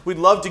We'd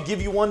love to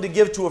give you one to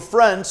give to a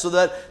friend so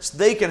that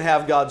they can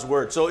have God's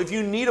Word. So if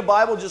you need a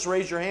Bible, just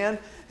raise your hand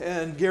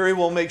and Gary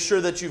will make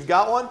sure that you've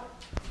got one.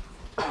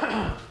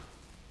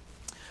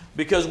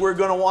 Because we're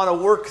going to want to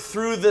work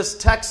through this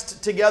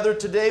text together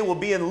today. We'll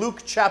be in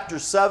Luke chapter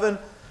 7.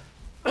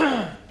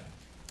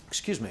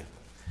 Excuse me.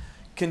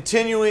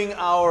 Continuing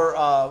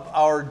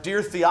our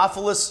Dear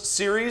Theophilus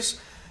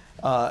series.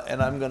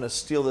 And I'm going to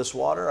steal this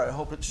water. I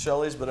hope it's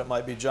Shelley's, but it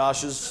might be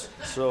Josh's.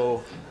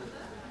 So...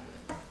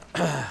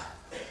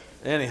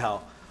 Anyhow,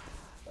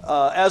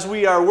 as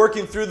we are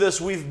working through this,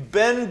 we've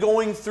been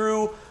going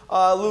through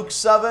Luke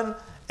 7,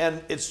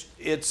 and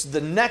it's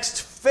the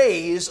next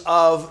phase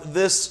of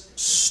this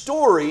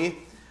story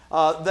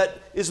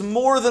that is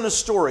more than a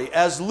story.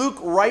 As Luke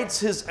writes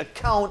his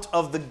account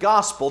of the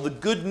gospel, the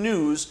good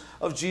news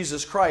of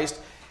Jesus Christ,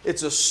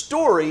 it's a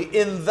story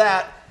in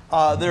that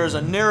there's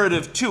a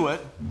narrative to it,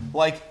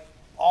 like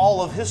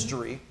all of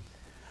history.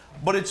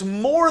 But it's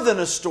more than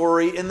a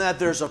story in that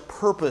there's a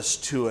purpose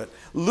to it.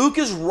 Luke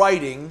is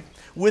writing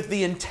with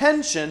the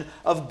intention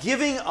of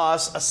giving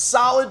us a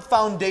solid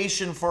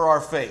foundation for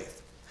our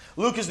faith.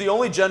 Luke is the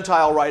only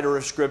Gentile writer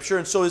of Scripture,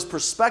 and so his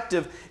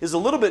perspective is a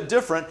little bit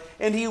different,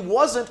 and he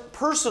wasn't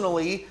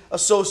personally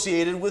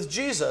associated with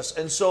Jesus.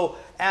 And so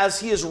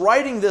as he is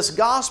writing this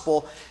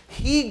gospel,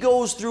 he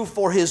goes through,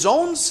 for his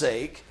own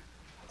sake,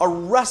 a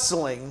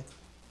wrestling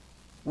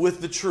with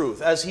the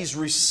truth. As he's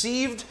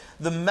received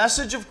the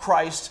message of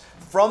Christ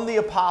from the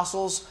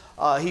apostles,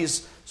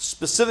 he's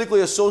specifically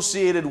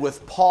associated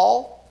with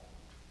Paul.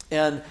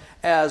 And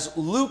as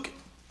Luke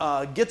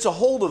gets a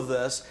hold of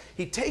this,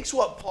 he takes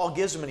what Paul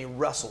gives him and he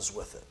wrestles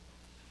with it.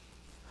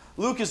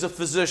 Luke is a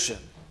physician.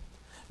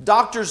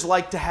 Doctors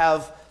like to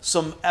have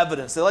some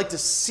evidence. They like to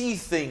see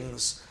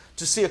things,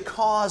 to see a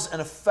cause and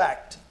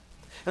effect.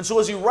 And so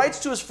as he writes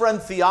to his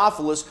friend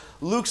Theophilus,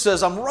 Luke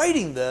says, I'm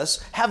writing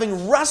this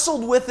having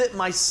wrestled with it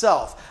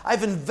myself.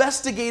 I've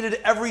investigated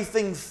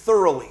everything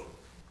thoroughly.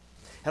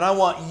 And I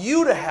want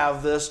you to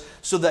have this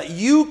so that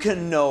you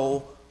can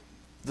know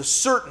the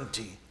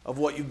certainty of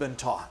what you've been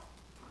taught.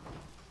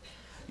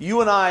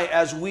 You and I,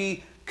 as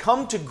we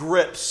come to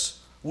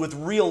grips with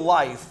real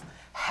life,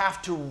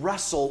 have to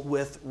wrestle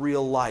with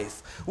real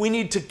life. We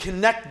need to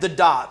connect the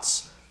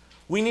dots.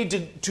 We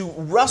need to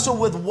wrestle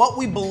with what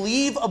we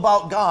believe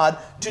about God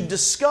to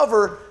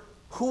discover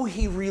who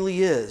He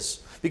really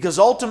is. Because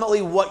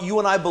ultimately what you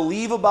and I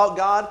believe about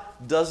God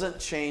doesn't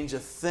change a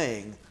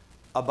thing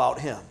about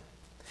Him.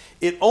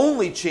 It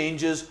only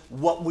changes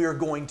what we're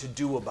going to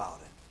do about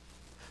it.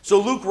 So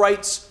Luke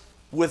writes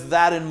with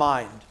that in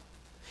mind.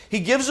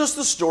 He gives us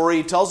the story.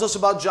 He tells us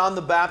about John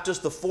the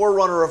Baptist, the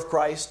forerunner of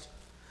Christ.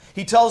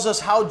 He tells us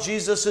how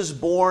Jesus is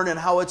born and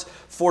how it's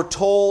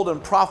foretold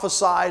and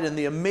prophesied and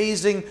the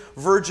amazing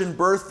virgin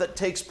birth that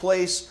takes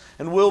place.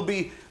 And we'll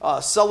be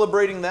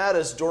celebrating that,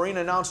 as Doreen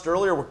announced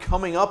earlier. We're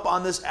coming up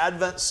on this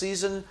Advent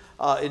season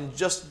in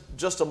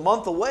just a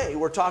month away.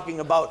 We're talking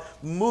about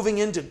moving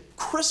into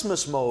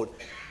Christmas mode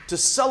to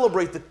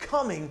celebrate the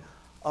coming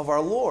of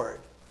our Lord.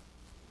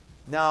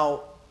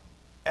 Now,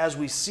 as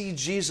we see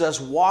Jesus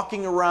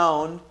walking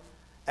around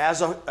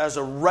as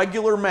a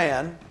regular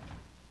man,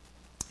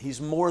 He's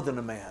more than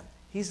a man.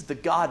 He's the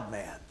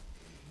God-man.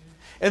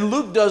 And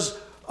Luke does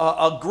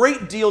a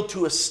great deal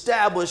to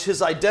establish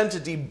His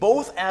identity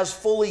both as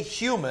fully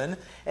human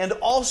and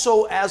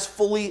also as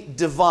fully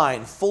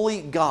divine,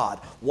 fully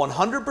God.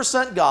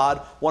 100%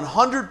 God,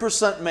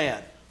 100%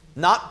 man.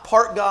 Not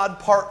part God,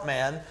 part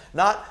man.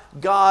 Not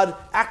God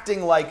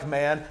acting like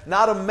man.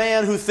 Not a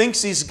man who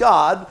thinks he's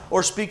God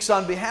or speaks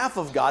on behalf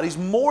of God. He's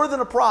more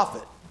than a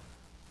prophet.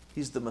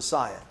 He's the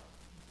Messiah.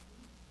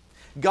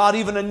 God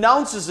even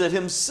announces it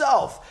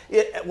Himself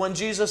when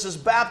Jesus is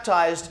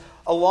baptized,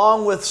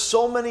 along with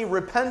so many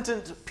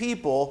repentant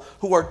people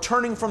who are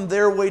turning from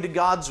their way to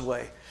God's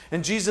way.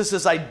 And Jesus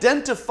is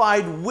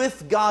identified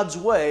with God's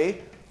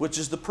way, which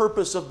is the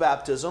purpose of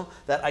baptism,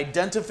 that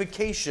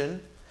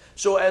identification.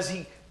 So as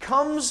He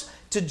comes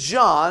to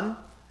John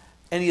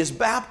and he is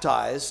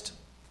baptized,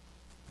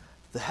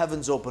 the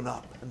heavens open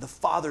up and the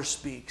Father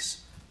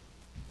speaks.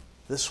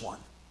 This one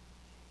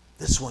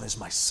is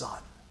my Son.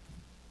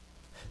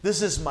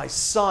 This is my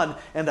Son,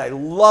 and I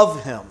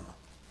love Him.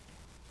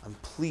 I'm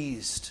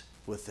pleased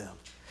with Him.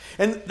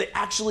 And they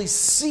actually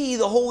see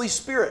the Holy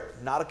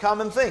Spirit. Not a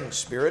common thing.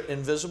 Spirit,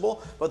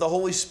 invisible. But the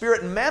Holy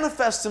Spirit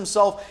manifests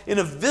Himself in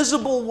a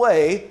visible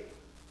way,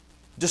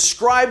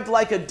 described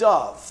like a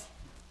dove.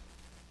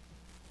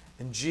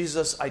 And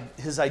Jesus,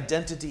 His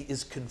identity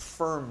is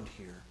confirmed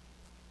here.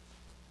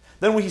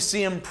 Then we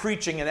see Him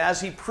preaching, and as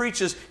He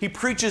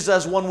preaches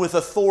as one with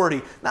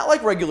authority. Not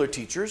like regular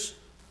teachers.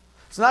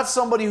 It's not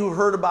somebody who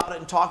heard about it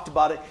and talked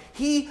about it.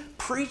 He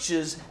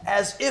preaches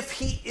as if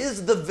He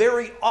is the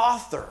very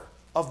author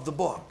of the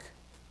book.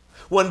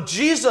 When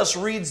Jesus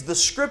reads the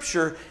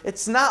Scripture,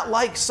 it's not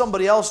like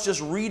somebody else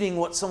just reading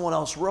what someone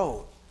else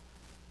wrote.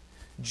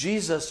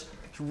 Jesus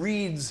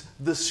reads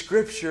the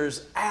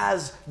Scriptures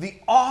as the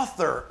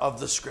author of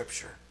the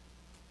Scripture.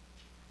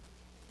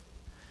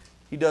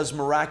 He does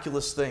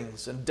miraculous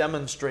things and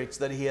demonstrates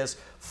that He has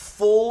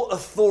full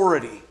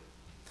authority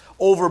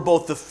over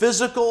both the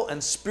physical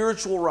and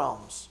spiritual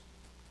realms.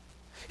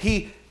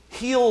 He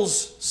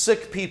heals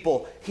sick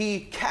people.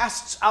 He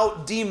casts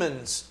out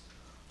demons.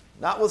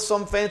 Not with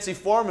some fancy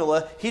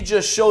formula. He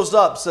just shows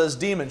up, says,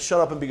 "Demon,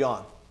 shut up and be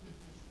gone."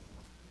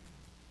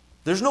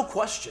 There's no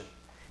question.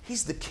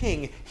 He's the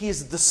king. He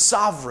is the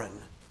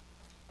sovereign.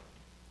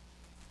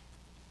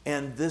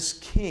 And this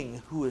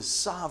king who is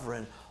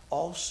sovereign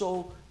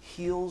also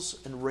heals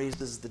and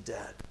raises the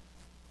dead.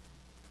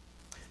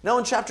 Now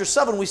in chapter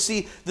 7 we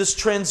see this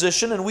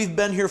transition, and we've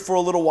been here for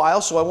a little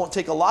while, so I won't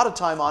take a lot of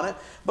time on it,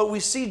 but we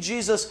see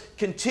Jesus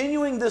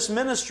continuing this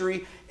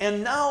ministry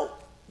and now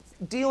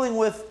dealing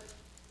with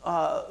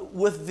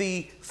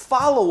the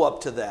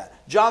follow-up to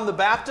that. John the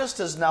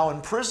Baptist is now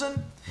in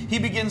prison. He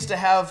begins to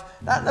have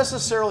not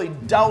necessarily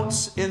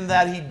doubts in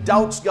that he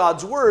doubts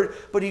God's word,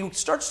 but he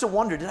starts to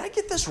wonder, did I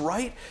get this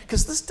right?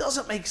 Because this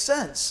doesn't make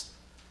sense.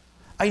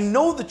 I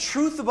know the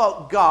truth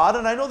about God,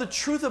 and I know the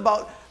truth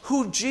about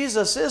who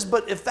Jesus is,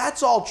 but if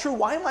that's all true,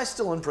 why am I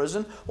still in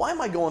prison? Why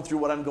am I going through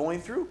what I'm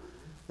going through?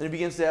 Then he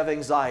begins to have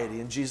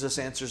anxiety, and Jesus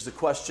answers the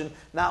question,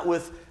 not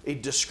with a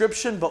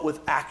description, but with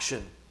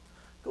action.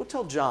 Go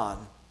tell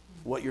John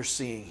what you're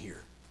seeing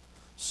here.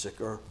 Sick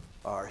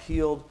are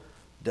healed,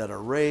 dead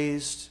are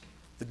raised.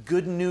 The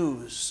good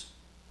news,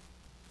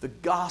 the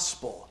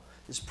gospel,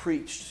 is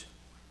preached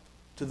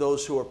to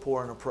those who are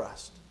poor and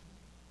oppressed.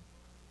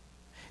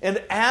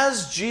 And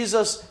as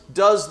Jesus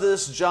does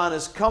this, John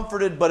is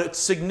comforted, but it's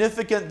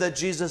significant that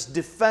Jesus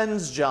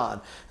defends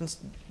John. And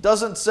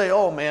doesn't say,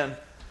 "Oh man,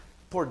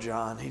 poor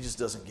John, he just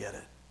doesn't get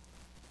it."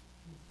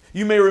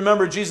 You may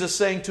remember Jesus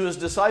saying to his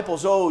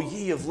disciples, "Oh,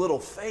 ye of little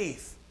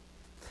faith.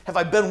 Have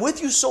I been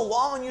with you so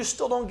long and you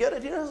still don't get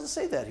it?" He doesn't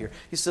say that here.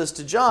 He says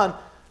to John,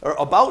 or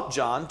about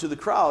John, to the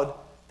crowd,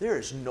 there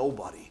is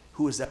nobody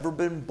who has ever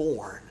been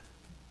born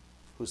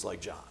who's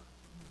like John.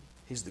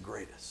 He's the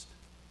greatest.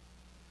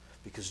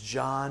 Because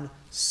John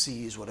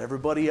sees what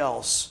everybody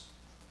else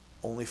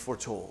only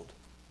foretold.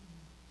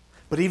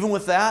 But even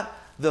with that,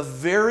 the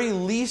very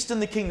least in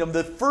the kingdom,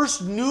 the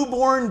first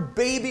newborn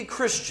baby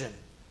Christian,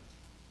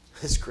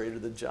 is greater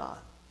than John.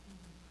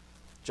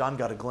 John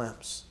got a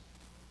glimpse.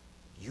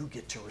 You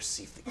get to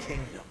receive the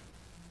kingdom.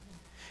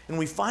 And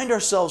we find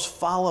ourselves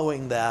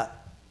following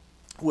that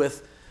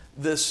with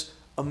this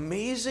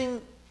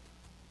amazing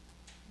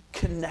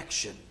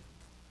connection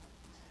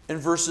in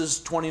verses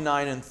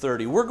 29 and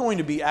 30. We're going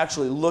to be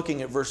actually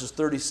looking at verses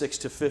 36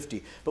 to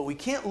 50, but we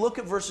can't look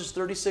at verses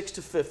 36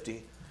 to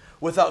 50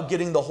 without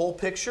getting the whole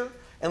picture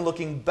and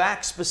looking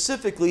back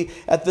specifically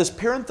at this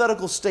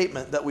parenthetical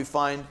statement that we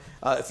find.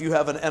 If you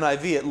have an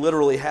NIV, it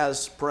literally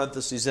has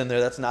parentheses in there.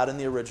 That's not in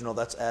the original.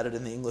 That's added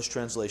in the English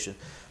translation.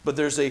 But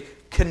there's a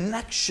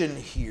connection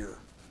here.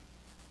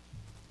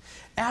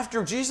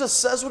 After Jesus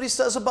says what he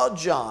says about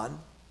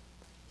John,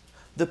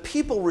 the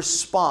people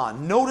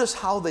respond. Notice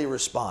how they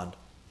respond.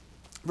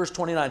 Verse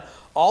 29,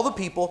 all the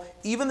people,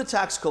 even the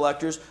tax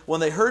collectors, when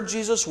they heard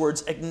Jesus'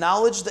 words,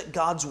 acknowledged that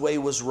God's way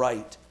was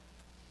right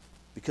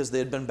because they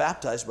had been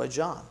baptized by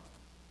John.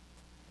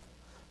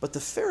 But the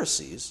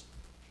Pharisees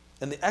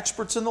and the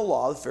experts in the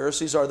law, the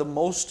Pharisees are the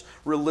most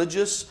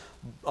religious,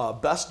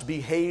 best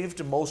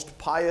behaved, most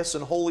pious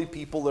and holy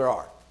people there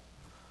are.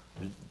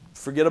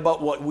 Forget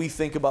about what we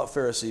think about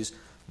Pharisees.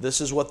 This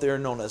is what they are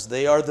known as.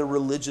 They are the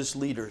religious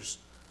leaders.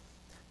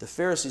 The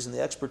Pharisees and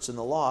the experts in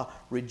the law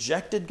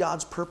rejected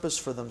God's purpose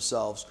for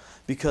themselves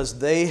because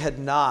they had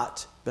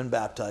not been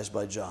baptized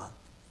by John.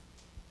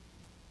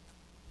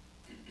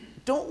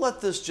 Don't let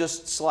this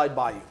just slide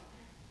by you.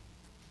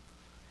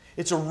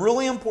 It's a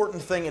really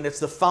important thing, and it's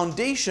the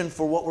foundation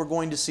for what we're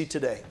going to see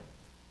today.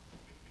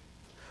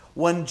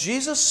 When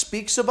Jesus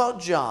speaks about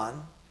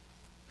John,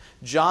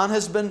 John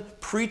has been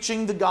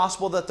preaching the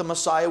gospel that the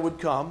Messiah would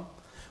come.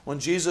 When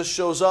Jesus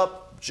shows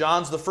up,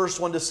 John's the first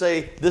one to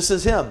say, this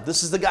is him.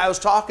 This is the guy I was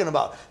talking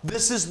about.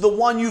 This is the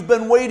one you've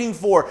been waiting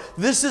for.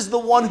 This is the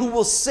one who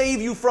will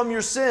save you from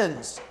your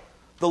sins.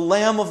 The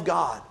Lamb of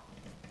God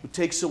who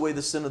takes away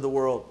the sin of the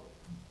world.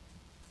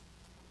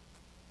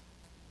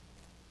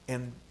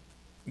 And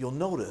you'll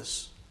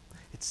notice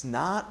it's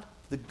not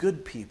the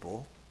good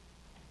people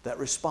that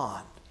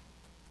respond.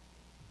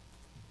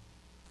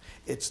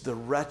 It's the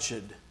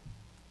wretched,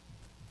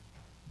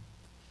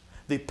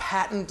 the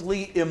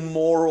patently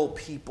immoral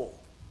people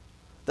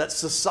that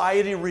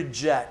society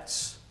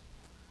rejects.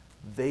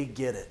 They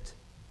get it.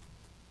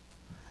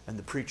 And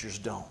the preachers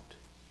don't.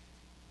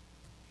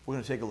 We're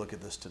going to take a look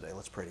at this today.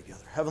 Let's pray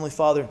together. Heavenly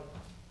Father,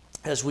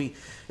 as we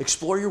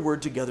explore your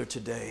word together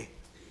today,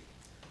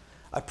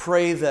 I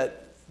pray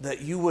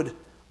that you would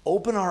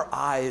open our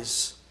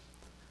eyes,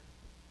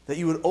 that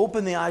you would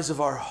open the eyes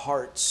of our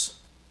hearts,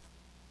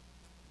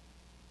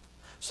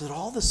 so that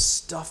all the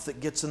stuff that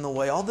gets in the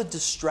way, all the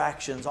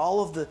distractions,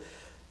 all of the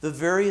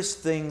various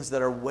things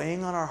that are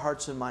weighing on our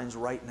hearts and minds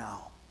right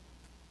now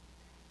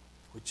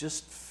would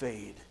just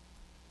fade,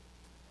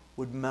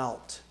 would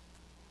melt,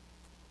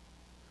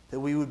 that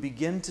we would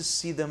begin to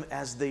see them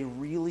as they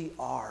really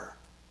are,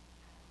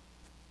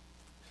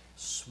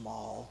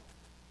 small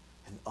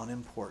and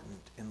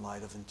unimportant in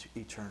light of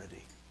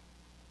eternity.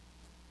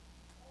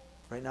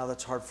 Right now,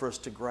 that's hard for us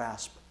to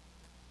grasp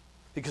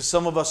because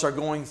some of us are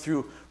going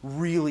through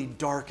really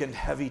dark and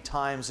heavy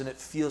times and it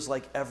feels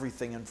like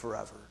everything and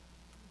forever.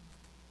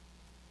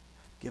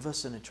 Give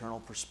us an eternal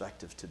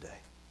perspective today.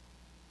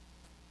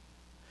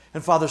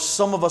 And Father,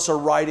 some of us are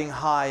riding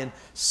high and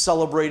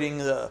celebrating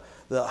the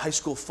high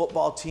school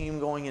football team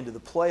going into the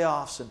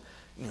playoffs, and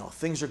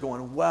things are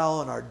going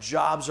well and our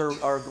jobs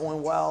are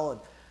going well. And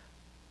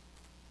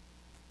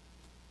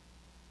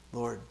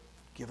Lord,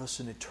 give us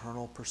an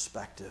eternal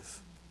perspective.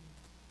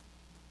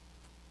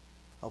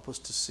 Help us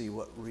to see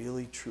what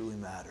really, truly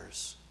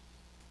matters,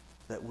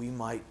 that we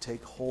might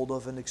take hold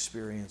of and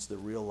experience the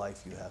real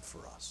life you have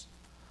for us.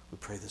 We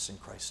pray this in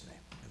Christ's name.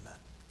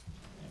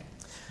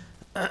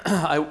 Amen.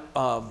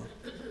 I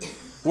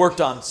worked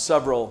on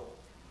several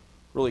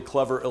really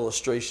clever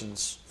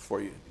illustrations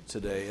for you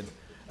today,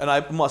 and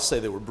I must say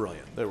they were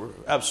brilliant. They were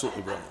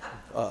absolutely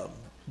brilliant.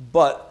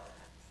 But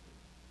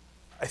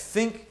I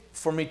think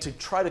for me to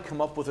try to come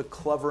up with a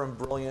clever and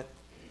brilliant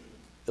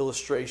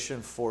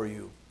illustration for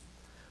you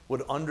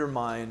would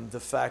undermine the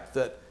fact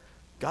that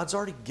God's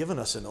already given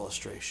us an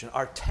illustration.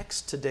 Our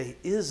text today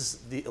is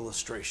the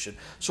illustration.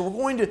 So we're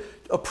going to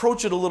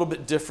approach it a little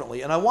bit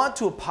differently. And I want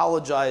to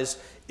apologize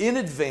in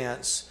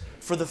advance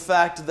for the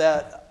fact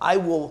that I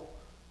will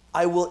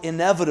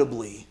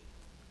inevitably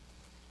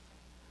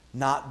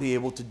not be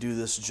able to do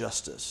this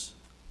justice.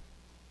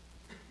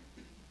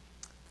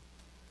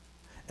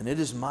 And it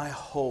is my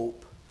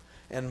hope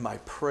and my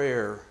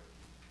prayer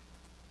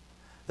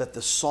that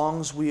the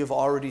songs we have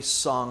already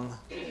sung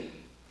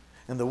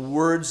and the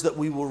words that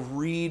we will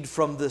read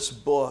from this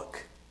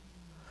book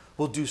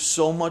will do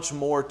so much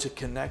more to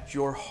connect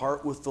your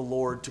heart with the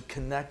Lord, to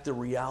connect the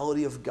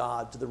reality of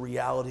God to the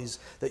realities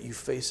that you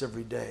face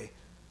every day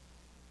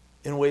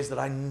in ways that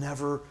I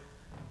never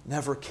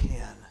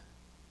can.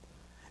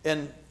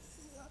 And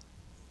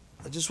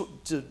I just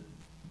want to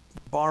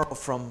borrow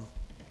from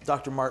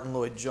Dr. Martin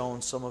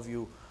Lloyd-Jones. Some of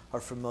you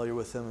are familiar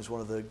with him as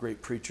one of the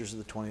great preachers of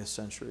the 20th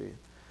century.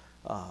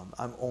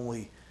 I'm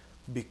only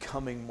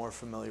becoming more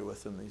familiar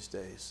with him these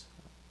days.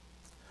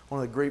 One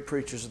of the great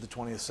preachers of the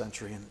 20th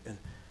century, and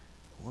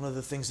one of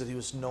the things that he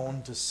was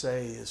known to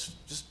say is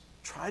just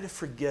try to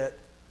forget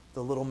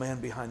the little man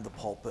behind the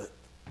pulpit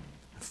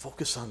and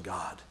focus on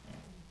God.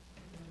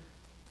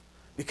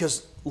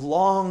 Because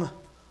long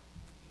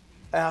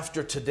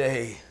after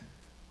today,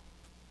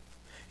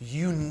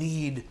 you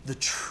need the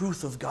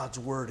truth of God's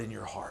word in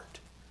your heart.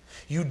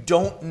 You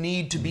don't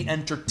need to be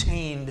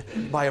entertained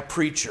by a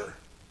preacher.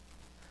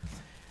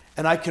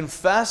 And I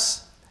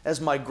confess,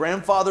 as my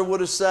grandfather would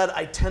have said,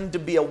 I tend to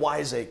be a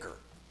wiseacre.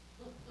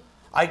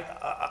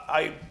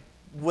 I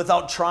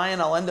without trying,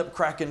 I'll end up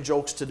cracking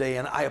jokes today,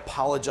 and I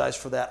apologize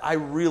for that. I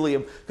really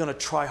am going to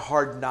try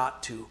hard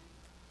not to.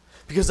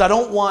 Because I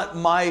don't want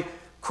my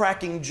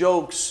cracking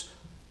jokes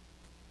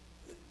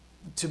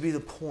to be the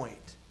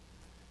point,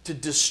 to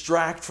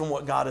distract from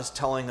what God is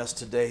telling us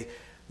today.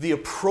 The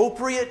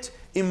appropriate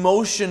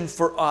emotion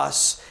for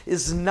us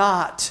is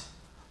not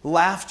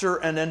laughter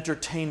and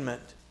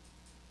entertainment,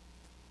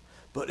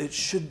 but it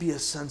should be a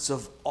sense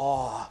of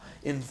awe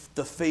in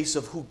the face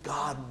of who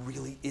God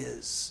really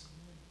is.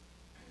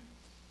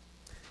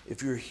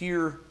 If you're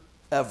here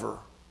ever,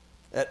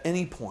 at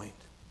any point,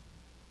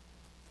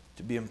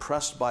 to be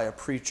impressed by a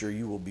preacher,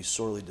 you will be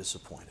sorely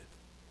disappointed.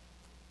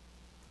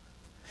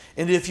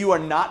 And if you are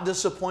not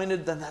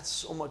disappointed, then that's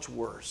so much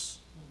worse.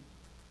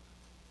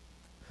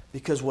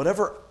 Because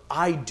whatever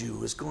I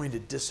do is going to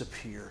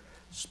disappear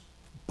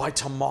by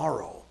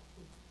tomorrow.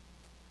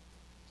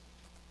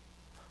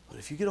 But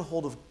if you get a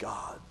hold of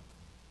God,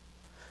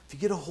 if you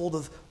get a hold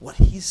of what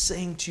He's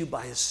saying to you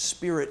by His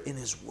Spirit in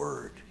His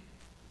Word,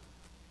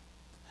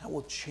 that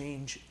will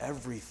change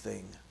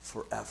everything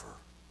forever.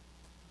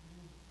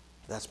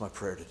 That's my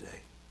prayer today.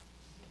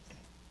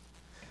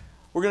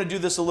 We're going to do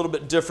this a little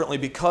bit differently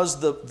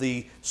because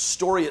the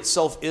story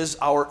itself is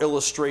our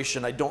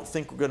illustration. I don't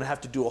think we're going to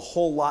have to do a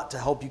whole lot to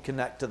help you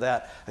connect to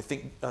that. I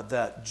think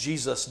that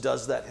Jesus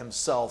does that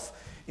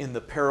Himself in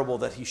the parable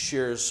that He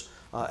shares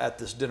at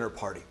this dinner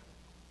party.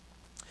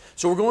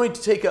 So we're going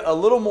to take a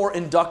little more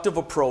inductive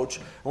approach.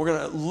 We're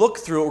going to look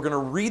through it. We're going to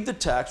read the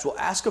text. We'll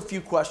ask a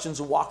few questions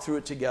and walk through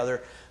it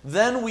together.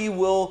 Then we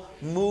will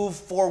move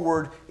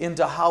forward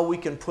into how we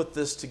can put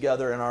this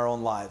together in our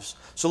own lives.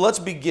 So let's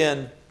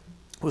begin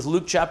with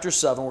Luke chapter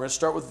 7. We're going to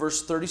start with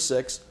verse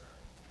 36.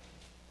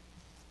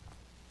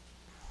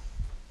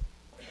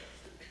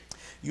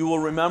 You will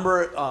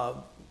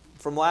remember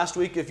from last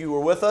week, if you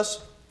were with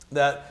us,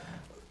 that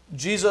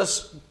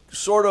Jesus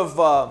sort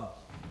of...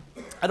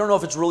 I don't know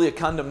if it's really a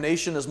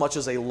condemnation as much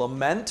as a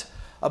lament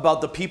about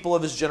the people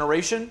of His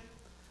generation,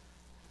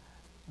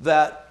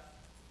 that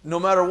no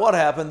matter what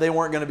happened, they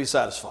weren't going to be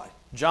satisfied.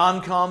 John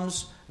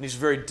comes, and he's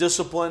very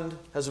disciplined,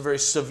 has a very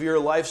severe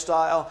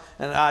lifestyle,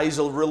 and he's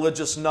a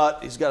religious nut.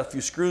 He's got a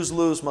few screws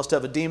loose, must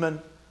have a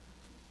demon.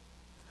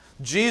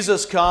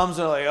 Jesus comes,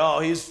 and they're like,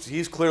 oh,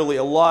 he's clearly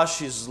a lush.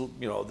 He's,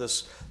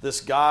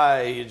 this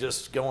guy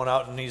just going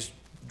out and he's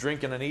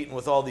drinking and eating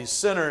with all these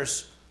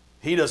sinners,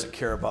 he doesn't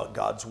care about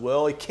God's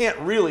will. He can't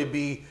really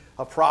be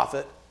a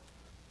prophet.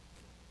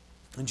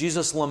 And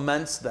Jesus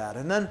laments that.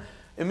 And then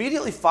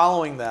immediately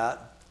following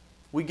that,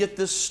 we get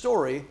this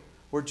story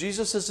where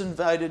Jesus is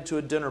invited to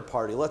a dinner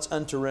party. Let's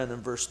enter in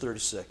verse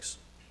 36.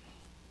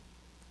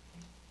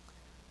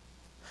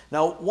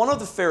 Now, one of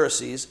the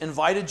Pharisees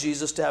invited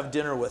Jesus to have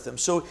dinner with him.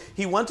 So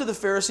he went to the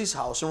Pharisee's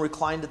house and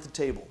reclined at the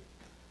table.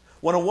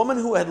 When a woman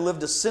who had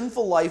lived a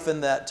sinful life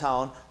in that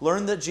town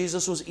learned that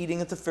Jesus was eating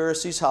at the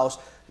Pharisee's house,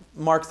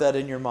 mark that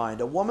in your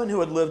mind. A woman who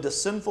had lived a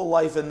sinful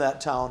life in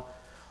that town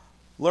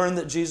learned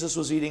that Jesus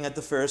was eating at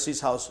the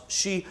Pharisee's house.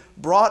 She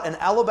brought an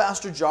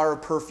alabaster jar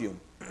of perfume.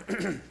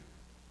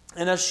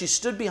 And as she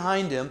stood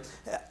behind him,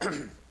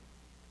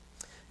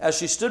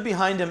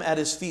 at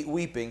his feet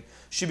weeping,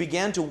 she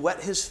began to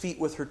wet his feet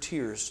with her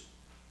tears.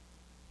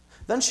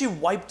 Then she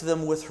wiped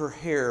them with her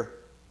hair,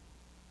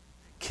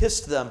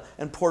 kissed them,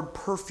 and poured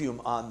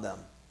perfume on them.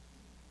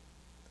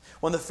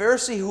 When the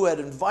Pharisee who had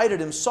invited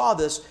him saw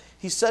this,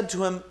 he said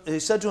to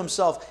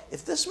himself,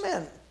 if this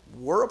man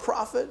were a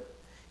prophet,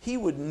 he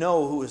would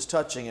know who is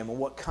touching him and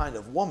what kind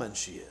of woman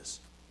she is,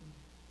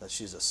 that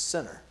she's a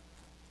sinner.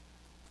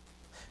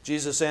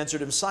 Jesus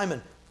answered him,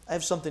 Simon, I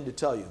have something to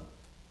tell you.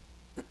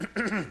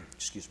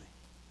 Excuse me.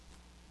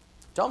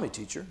 Tell me,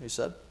 teacher, he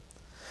said.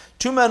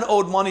 2 men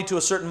owed money to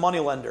a certain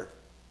moneylender.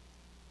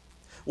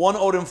 One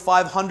owed him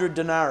 500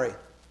 denarii,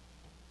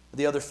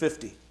 the other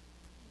 50.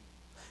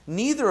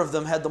 Neither of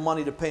them had the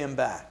money to pay him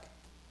back.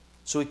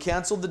 So he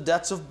canceled the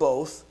debts of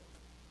both.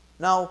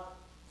 Now,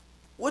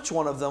 which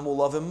one of them will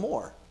love him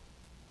more?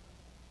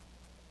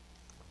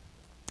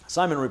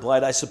 Simon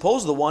replied, I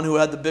suppose the one who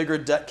had the bigger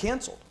debt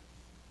canceled.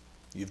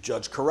 You've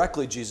judged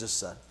correctly, Jesus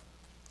said.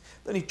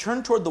 Then he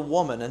turned toward the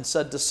woman and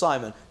said to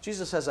Simon,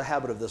 Jesus has a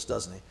habit of this,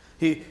 doesn't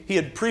he? He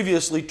had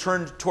previously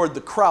turned toward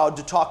the crowd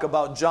to talk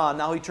about John.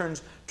 Now he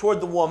turns toward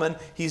the woman.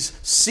 He's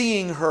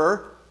seeing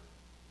her,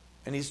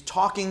 and he's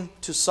talking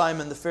to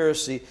Simon the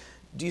Pharisee.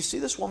 Do you see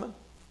this woman?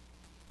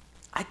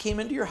 I came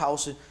into your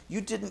house, and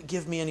you didn't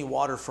give me any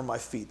water for my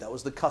feet. That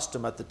was the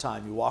custom at the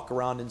time. You walk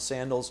around in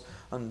sandals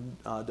on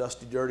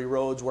dusty, dirty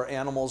roads where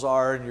animals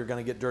are, and you're going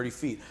to get dirty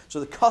feet. So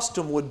the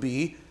custom would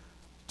be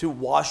to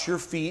wash your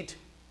feet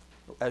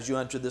as you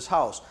enter this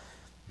house.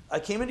 I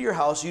came into your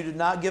house, you did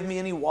not give me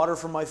any water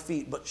for my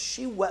feet, but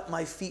she wet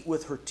my feet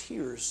with her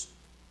tears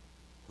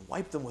and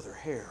wiped them with her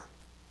hair.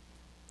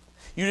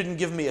 You didn't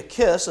give me a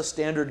kiss, a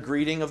standard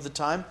greeting of the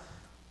time,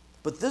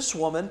 but this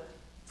woman,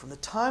 from the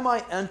time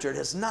I entered,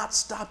 has not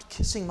stopped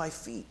kissing my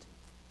feet.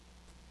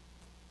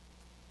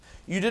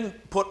 You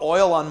didn't put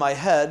oil on my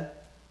head,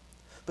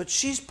 but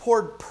she's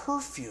poured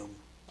perfume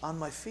on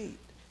my feet.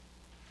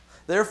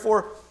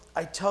 Therefore,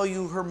 I tell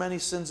you, her many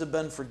sins have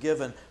been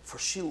forgiven, for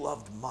she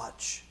loved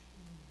much.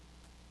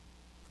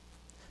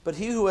 But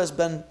he who has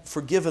been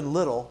forgiven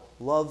little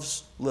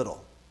loves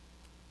little.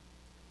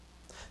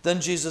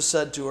 Then Jesus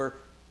said to her,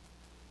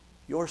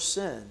 your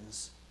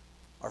sins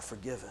are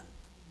forgiven.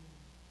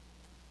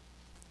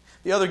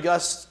 The other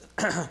guests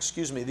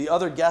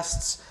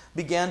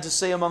began to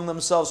say among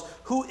themselves,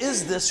 who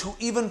is this who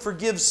even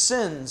forgives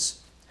sins?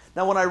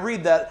 Now, when I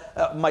read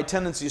that, my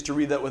tendency is to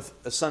read that with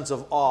a sense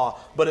of awe,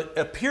 but it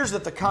appears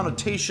that the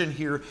connotation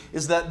here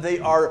is that they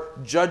are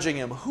judging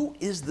him. Who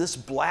is this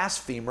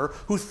blasphemer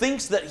who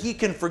thinks that he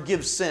can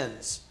forgive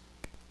sins?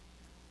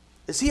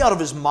 Is he out of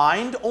his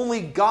mind?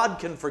 Only God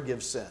can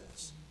forgive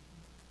sins.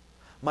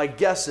 My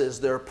guess is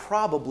there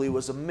probably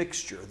was a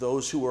mixture.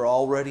 Those who were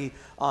already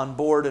on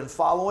board and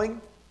following,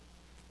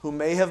 who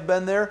may have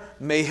been there,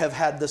 may have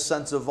had the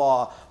sense of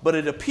awe. But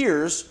it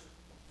appears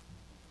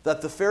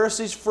that the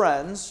Pharisees'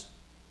 friends,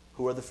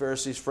 who are the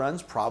Pharisees'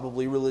 friends?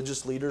 Probably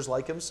religious leaders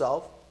like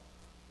himself,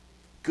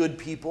 good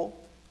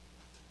people,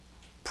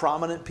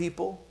 prominent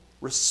people,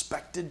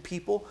 respected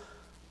people.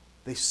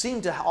 They seem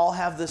to all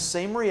have this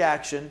same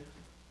reaction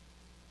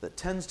that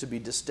tends to be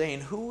disdain.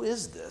 Who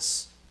is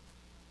this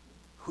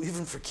who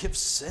even forgives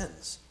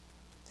sins?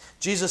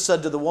 Jesus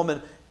said to the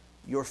woman,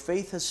 your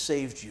faith has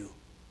saved you.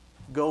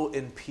 Go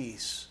in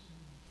peace.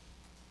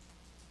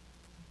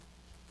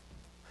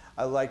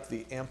 I like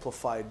the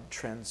Amplified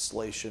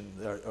translation,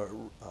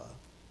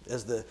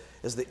 as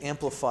the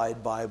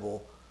Amplified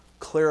Bible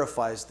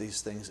clarifies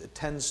these things. It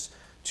tends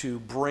to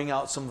bring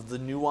out some of the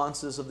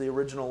nuances of the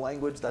original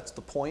language. That's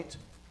the point.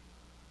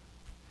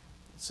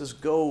 It says,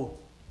 go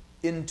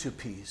into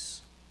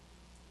peace.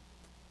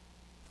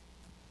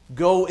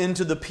 Go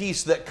into the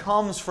peace that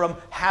comes from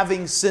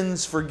having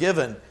sins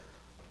forgiven.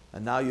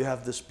 And now you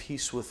have this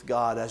peace with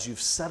God as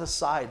you've set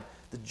aside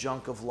the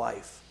junk of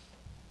life.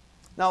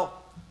 Now,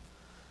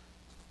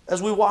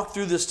 as we walk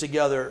through this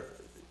together,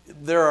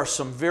 there are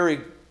some very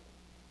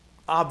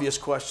obvious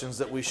questions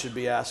that we should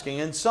be asking,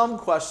 and some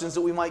questions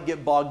that we might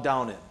get bogged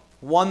down in.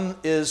 One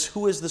is,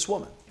 who is this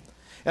woman?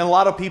 And a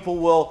lot of people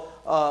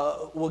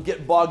will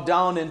get bogged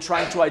down in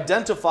trying to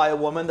identify a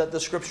woman that the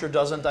Scripture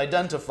doesn't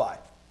identify.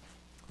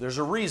 There's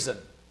a reason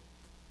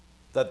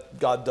that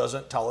God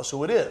doesn't tell us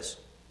who it is,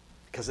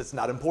 because it's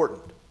not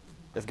important.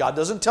 If God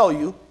doesn't tell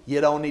you,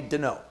 you don't need to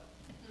know.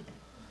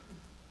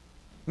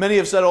 Many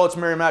have said, oh, it's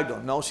Mary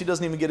Magdalene. No, she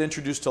doesn't even get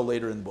introduced till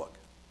later in the book.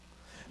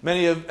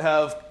 Many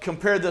have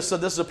compared this, so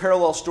this is a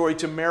parallel story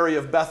to Mary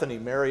of Bethany.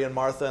 Mary and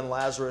Martha and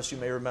Lazarus, you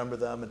may remember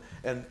them.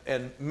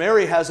 And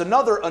Mary has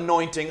another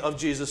anointing of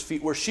Jesus'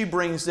 feet where she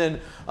brings in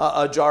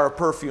a jar of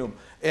perfume.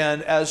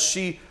 And as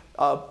she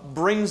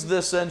brings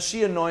this in,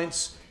 she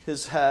anoints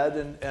his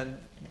head and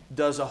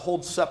does a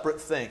whole separate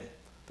thing.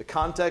 The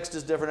context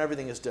is different,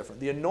 everything is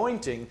different. The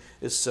anointing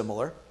is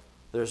similar.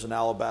 There's an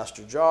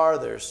alabaster jar,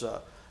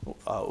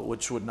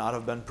 which would not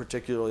have been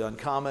particularly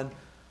uncommon.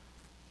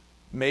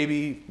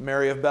 Maybe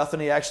Mary of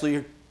Bethany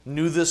actually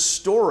knew this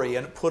story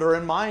and it put her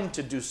in mind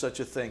to do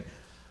such a thing.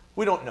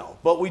 We don't know.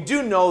 But we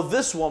do know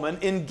this woman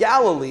in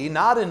Galilee,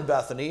 not in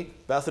Bethany.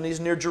 Bethany's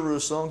near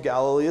Jerusalem.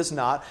 Galilee is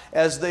not.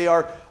 As they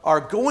are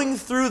going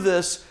through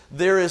this,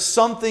 there is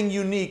something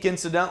unique.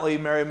 Incidentally,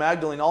 Mary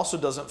Magdalene also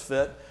doesn't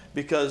fit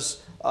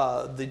because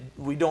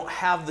we don't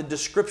have the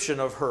description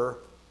of her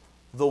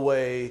the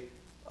way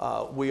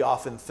we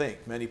often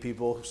think. Many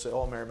people say,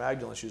 oh, Mary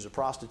Magdalene, she was a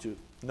prostitute.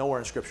 Nowhere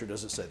in Scripture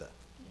does it say that.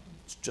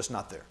 It's just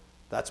not there.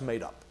 That's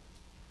made up.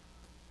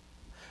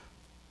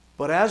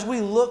 But as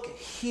we look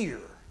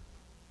here,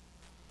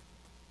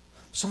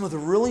 some of the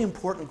really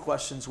important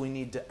questions we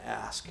need to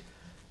ask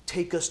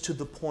take us to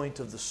the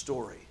point of the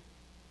story.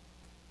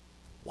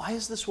 Why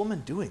is this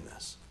woman doing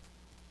this?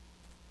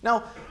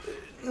 Now,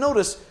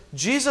 notice,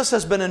 Jesus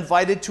has been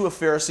invited to a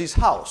Pharisee's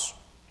house.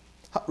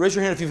 Raise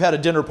your hand if you've had a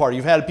dinner party.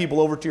 You've had people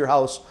over to your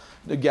house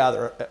to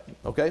gather.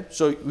 Okay?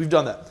 So we've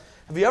done that.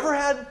 Have you ever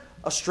had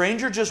a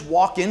stranger just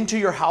walk into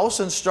your house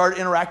and start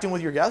interacting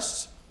with your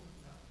guests?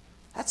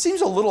 That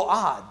seems a little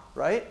odd,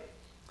 right?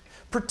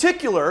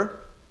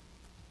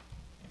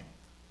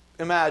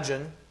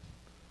 Imagine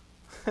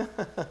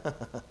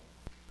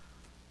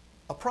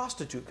a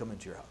prostitute come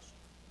into your house.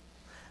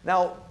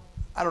 Now,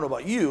 I don't know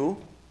about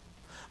you,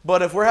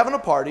 but if we're having a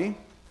party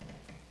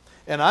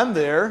and I'm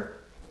there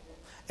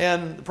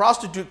and the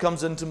prostitute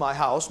comes into my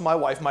house, my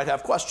wife might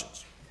have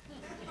questions.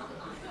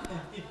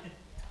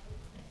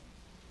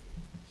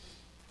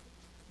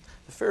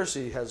 The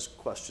Pharisee has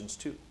questions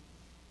too.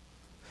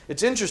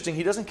 It's interesting,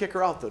 he doesn't kick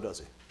her out though, does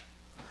he?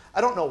 I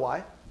don't know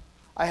why.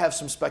 I have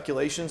some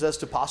speculations as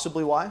to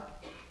possibly why.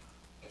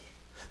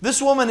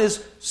 This woman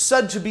is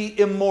said to be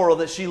immoral,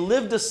 that she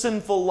lived a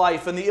sinful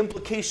life, and the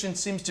implication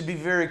seems to be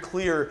very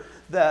clear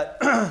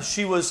that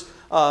she was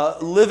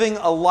living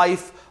a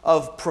life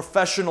of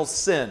professional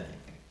sin.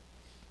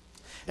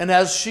 And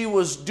as she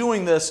was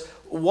doing this,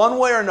 one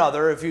way or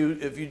another, if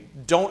you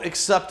don't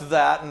accept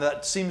that, and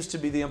that seems to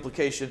be the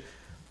implication,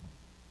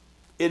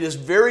 it is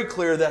very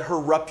clear that her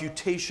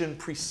reputation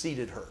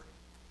preceded her.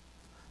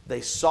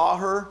 They saw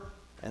her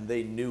and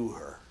they knew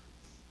her.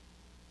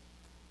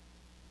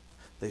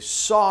 They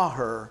saw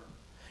her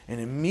and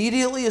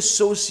immediately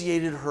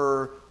associated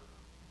her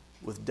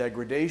with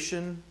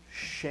degradation,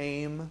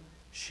 shame.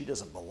 She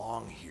doesn't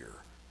belong here.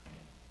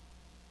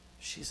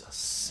 She's a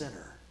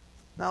sinner.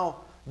 Now,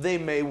 they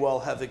may well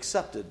have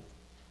accepted,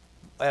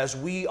 as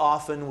we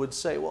often would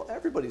say, well,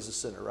 everybody's a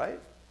sinner, right?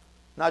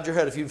 Nod your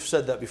head if you've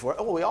said that before.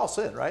 Oh, we all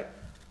sin, right?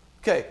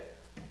 Okay.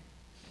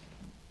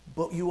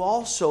 But you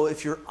also,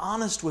 if you're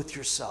honest with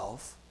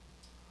yourself,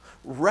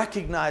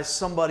 recognize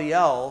somebody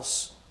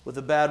else with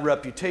a bad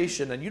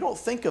reputation, and you don't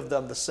think of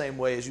them the same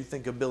way as you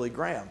think of Billy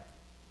Graham.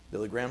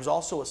 Billy Graham's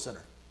also a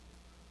sinner.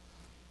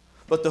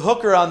 But the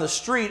hooker on the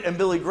street and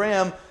Billy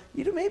Graham,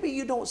 maybe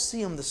you don't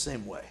see him the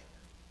same way.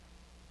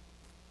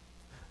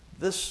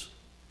 This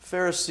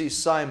Pharisee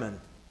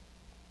Simon,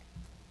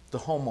 the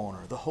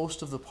homeowner, the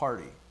host of the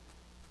party,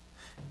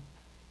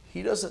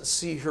 he doesn't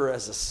see her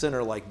as a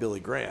sinner like Billy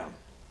Graham.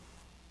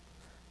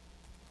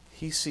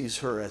 He sees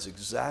her as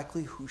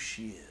exactly who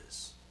she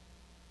is.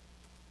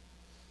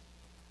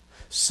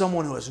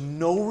 Someone who has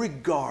no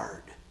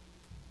regard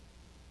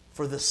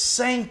for the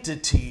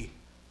sanctity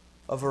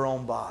of her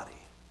own body.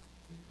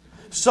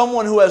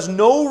 Someone who has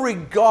no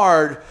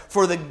regard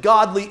for the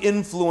godly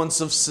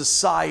influence of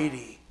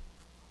society.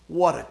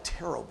 What a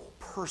terrible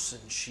person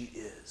she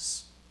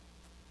is.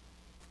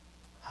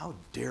 How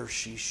dare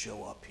she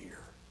show up here?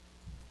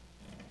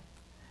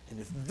 And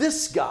if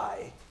this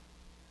guy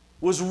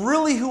was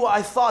really who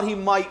I thought he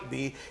might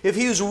be, if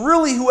he was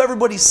really who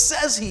everybody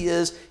says he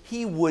is,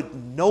 he would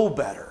know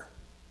better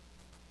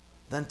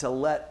than to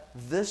let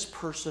this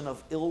person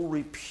of ill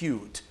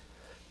repute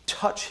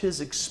touch his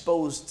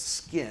exposed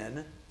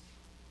skin,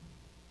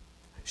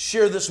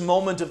 share this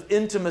moment of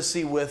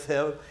intimacy with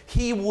him.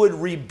 He would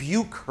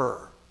rebuke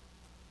her.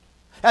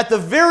 At the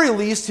very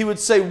least, he would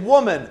say,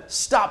 "Woman,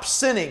 stop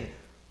sinning."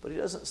 But he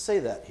doesn't say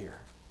that here.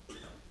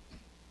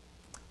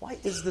 Why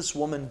is this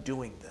woman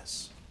doing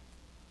this?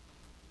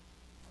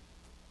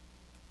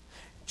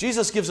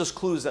 Jesus gives us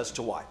clues as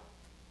to why.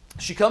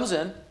 She comes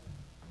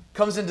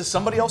into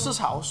somebody else's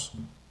house,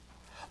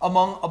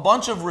 among a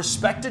bunch of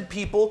respected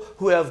people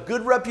who have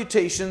good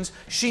reputations.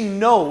 She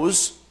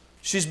knows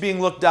she's being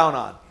looked down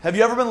on. Have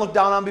you ever been looked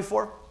down on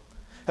before?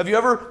 Have you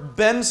ever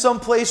been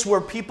someplace where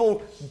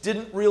people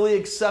didn't really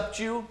accept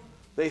you?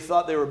 They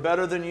thought they were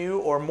better than you,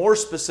 or more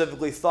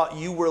specifically, thought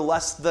you were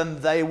less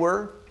than they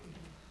were?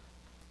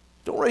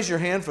 don't raise your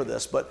hand for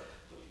this, but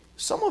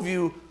some of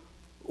you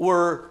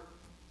were,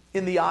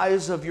 in the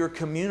eyes of your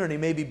community,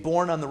 maybe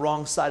born on the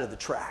wrong side of the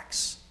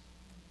tracks.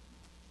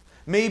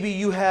 Maybe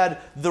you had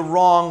the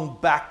wrong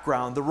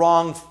background, the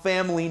wrong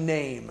family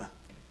name.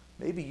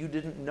 Maybe you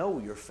didn't know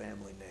your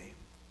family name.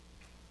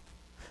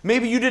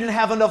 Maybe you didn't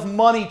have enough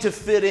money to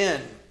fit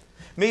in.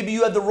 Maybe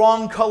you had the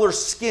wrong color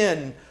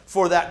skin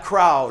for that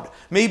crowd.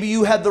 Maybe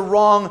you had the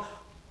wrong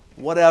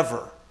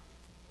whatever.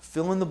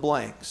 Fill in the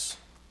blanks.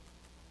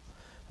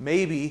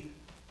 Maybe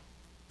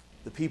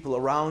the people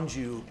around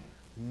you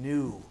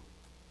knew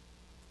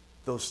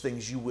those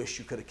things you wish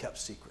you could have kept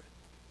secret.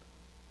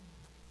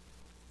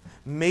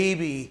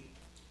 Maybe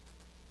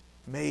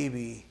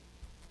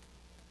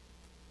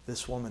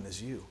this woman is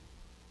you.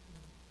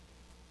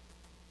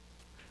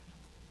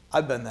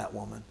 I've been that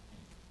woman.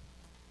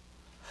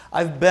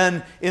 I've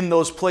been in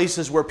those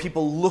places where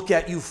people look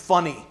at you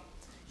funny.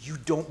 You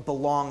don't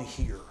belong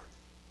here.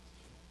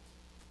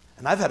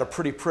 And I've had a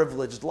pretty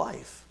privileged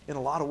life in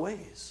a lot of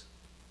ways.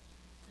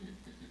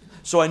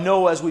 So I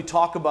know as we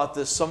talk about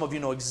this, some of you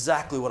know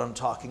exactly what I'm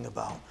talking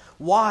about.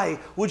 Why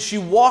would she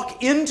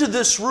walk into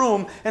this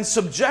room and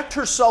subject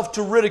herself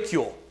to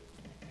ridicule?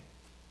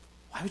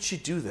 Why would she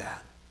do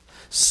that?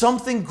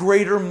 Something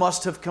greater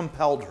must have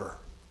compelled her.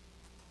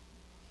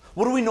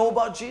 What do we know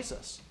about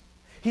Jesus?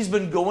 He's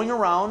been going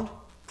around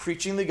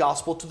preaching the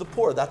gospel to the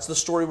poor. That's the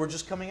story we're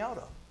just coming out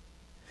of.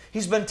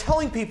 He's been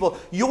telling people,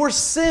 your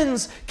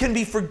sins can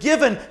be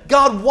forgiven.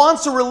 God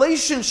wants a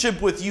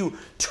relationship with you.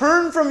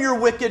 Turn from your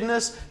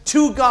wickedness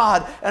to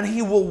God, and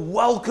He will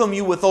welcome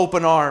you with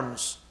open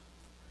arms.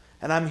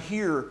 And I'm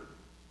here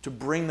to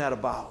bring that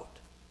about.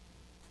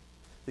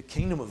 The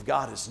kingdom of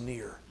God is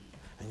near,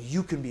 and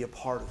you can be a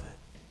part of it.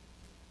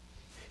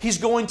 He's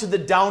going to the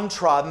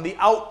downtrodden, the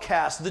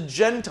outcast, the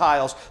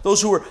Gentiles,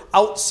 those who are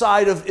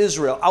outside of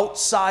Israel,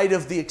 outside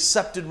of the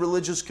accepted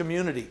religious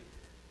community.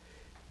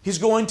 He's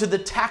going to the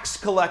tax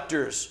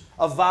collectors,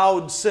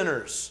 avowed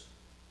sinners.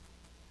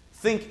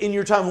 Think in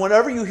your time,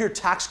 whenever you hear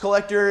tax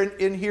collector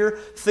in here,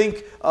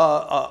 think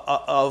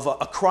of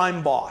a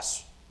crime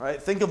boss,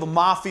 right? Think of a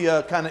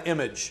mafia kind of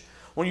image.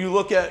 When you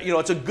look at,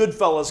 it's a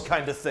Goodfellas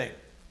kind of thing.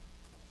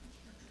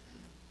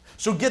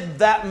 So get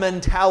that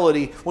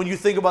mentality when you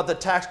think about the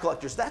tax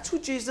collectors. That's who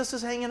Jesus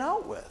is hanging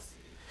out with.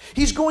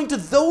 He's going to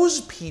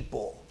those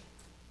people,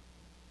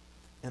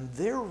 and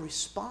they're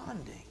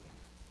responding.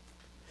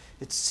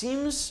 It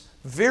seems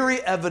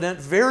very evident,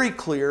 very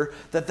clear,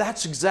 that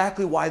that's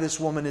exactly why this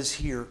woman is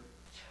here.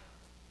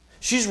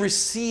 She's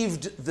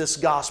received this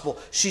gospel.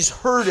 She's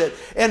heard it,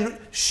 and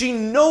she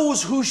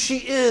knows who she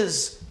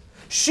is.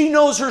 She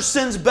knows her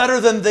sins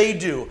better than they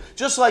do,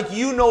 just like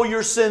you know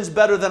your sins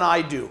better than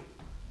I do.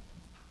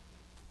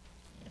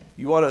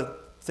 You want to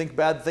think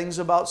bad things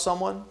about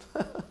someone?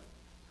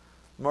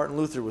 Martin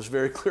Luther was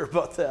very clear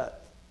about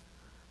that.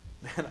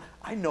 Man,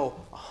 I know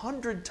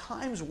 100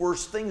 times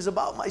worse things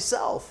about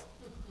myself.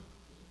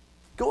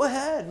 Go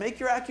ahead, make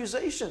your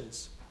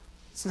accusations.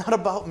 It's not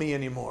about me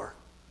anymore.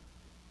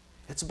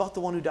 It's about the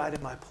one who died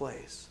in my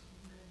place.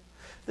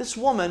 This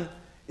woman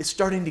is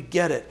starting to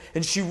get it,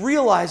 and she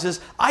realizes,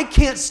 I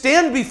can't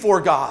stand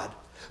before God,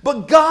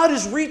 but God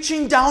is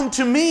reaching down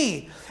to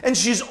me, and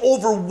she's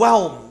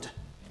overwhelmed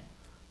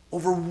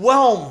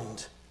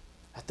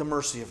at the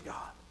mercy of God.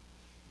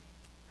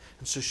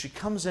 And so she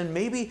comes in,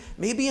 maybe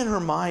in her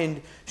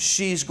mind,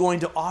 she's going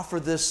to offer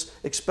this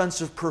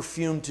expensive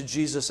perfume to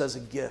Jesus as a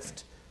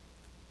gift,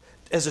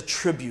 as a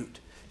tribute,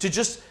 to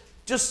just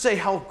say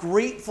how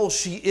grateful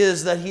she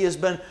is that He has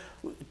been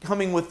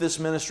coming with this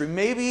ministry.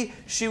 Maybe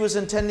she was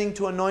intending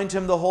to anoint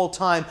Him the whole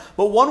time,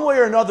 but one way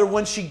or another,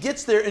 when she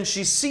gets there and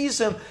she sees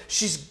Him,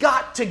 she's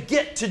got to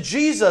get to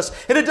Jesus.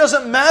 And it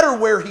doesn't matter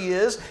where He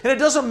is, and it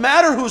doesn't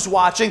matter who's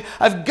watching.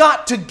 I've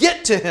got to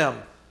get to Him.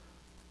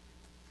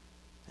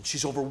 And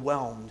she's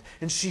overwhelmed,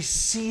 and she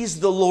sees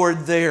the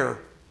Lord there.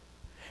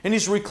 And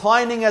He's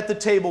reclining at the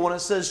table. When it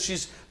says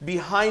she's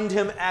behind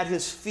Him at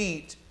His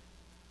feet,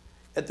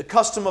 at the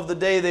custom of the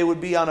day, they would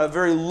be on a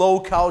very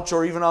low couch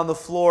or even on the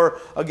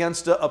floor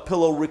against a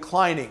pillow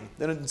reclining.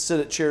 They didn't sit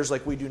at chairs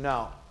like we do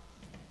now.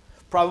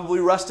 Probably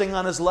resting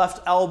on his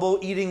left elbow,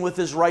 eating with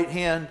his right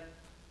hand,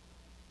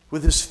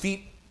 with his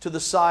feet to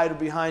the side or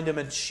behind him.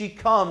 And she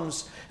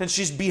comes and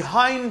she's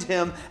behind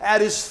him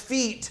at his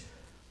feet.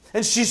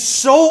 And she's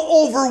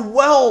so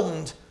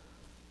overwhelmed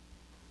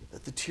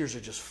that the tears are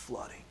just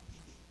flooding.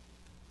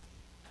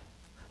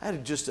 I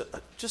had just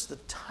the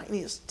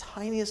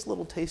tiniest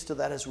little taste of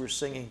that as we were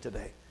singing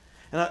today.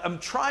 And I'm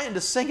trying to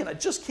sing, and I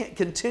just can't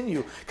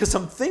continue because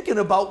I'm thinking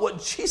about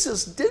what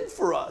Jesus did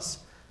for us.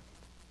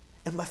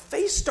 And my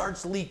face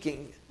starts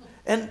leaking.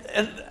 And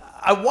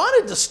I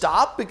wanted to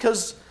stop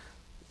because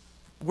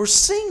we're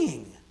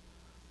singing.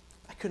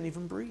 I couldn't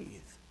even breathe.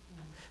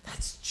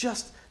 That's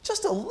just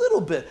a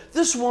little bit.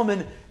 This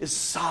woman is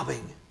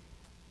sobbing.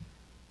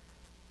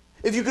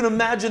 If you can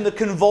imagine the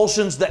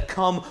convulsions that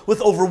come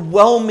with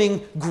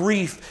overwhelming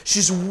grief,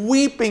 she's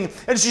weeping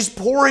and she's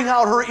pouring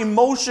out her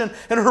emotion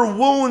and her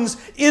wounds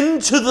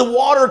into the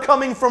water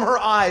coming from her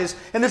eyes,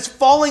 and it's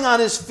falling on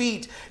his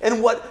feet.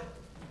 And what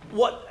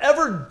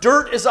whatever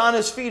dirt is on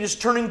his feet is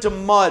turning to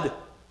mud.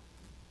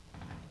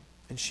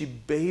 And she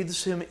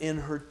bathes him in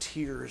her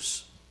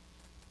tears.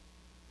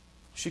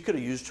 She could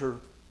have used her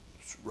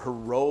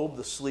robe,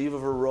 the sleeve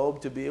of her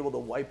robe, to be able to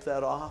wipe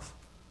that off.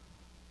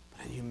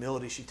 But in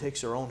humility, she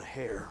takes her own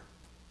hair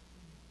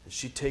and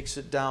she takes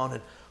it down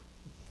and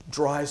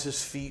dries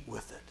his feet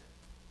with it.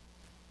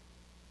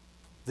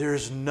 There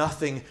is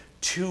nothing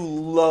too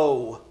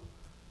low,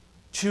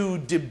 too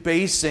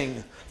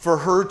debasing for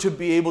her to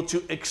be able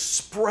to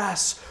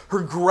express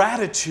her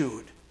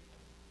gratitude,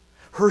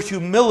 her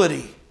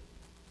humility.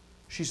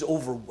 She's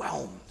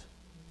overwhelmed.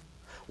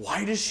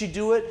 Why does she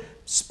do it?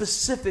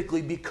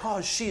 Specifically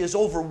because she is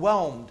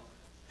overwhelmed.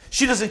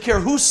 She doesn't care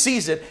who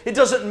sees it. It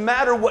doesn't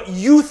matter what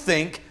you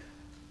think.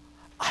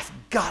 I've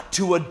got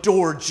to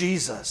adore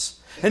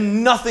Jesus,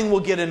 and nothing will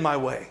get in my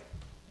way.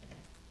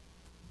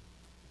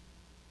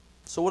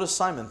 So what does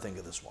Simon think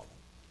of this woman?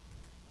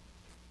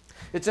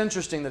 It's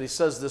interesting that he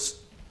says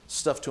this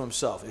stuff to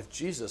himself. If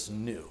Jesus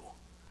knew,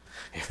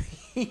 if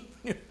he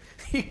knew,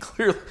 he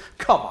clearly,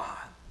 come on.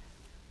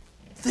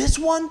 This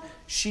one,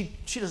 she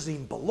doesn't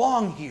even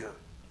belong here.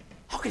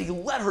 How could he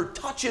let her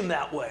touch him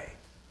that way?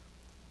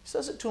 He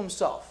says it to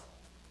himself.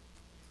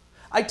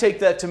 I take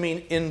that to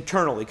mean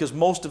internally, because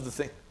most of the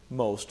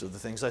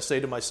things I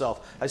say to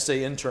myself, I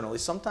say internally.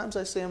 Sometimes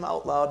I say them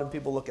out loud and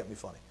people look at me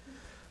funny.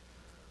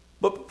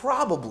 But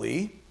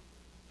probably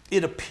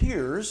it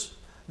appears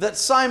that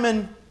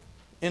Simon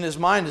in his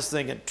mind is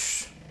thinking,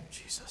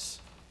 Jesus.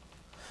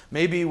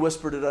 Maybe he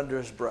whispered it under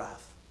his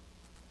breath.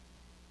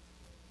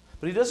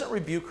 But he doesn't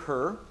rebuke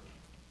her.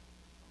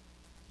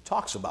 He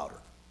talks about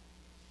her.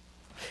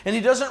 And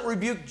he doesn't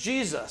rebuke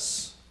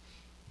Jesus.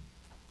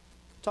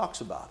 He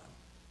talks about him.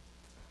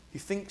 He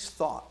thinks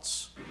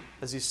thoughts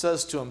as he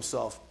says to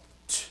himself,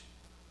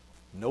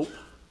 nope,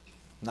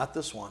 not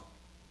this one.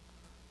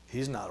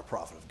 He's not a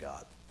prophet of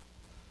God.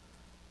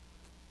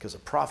 Because a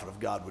prophet of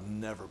God would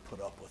never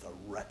put up with a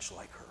wretch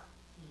like her.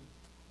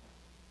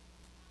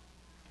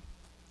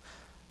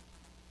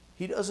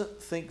 He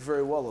doesn't think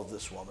very well of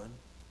this woman.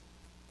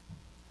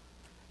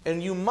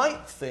 And you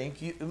might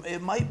think,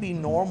 it might be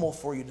normal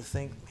for you to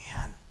think,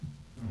 man,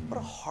 what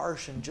a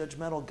harsh and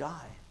judgmental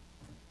guy.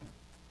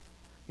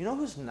 You know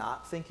who's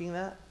not thinking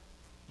that?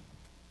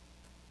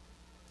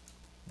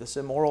 This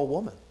immoral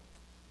woman.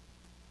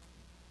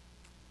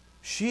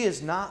 She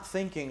is not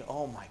thinking,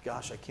 oh my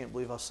gosh, I can't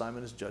believe how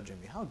Simon is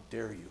judging me. How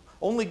dare you?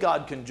 Only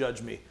God can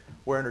judge me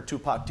wearing her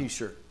Tupac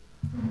t-shirt.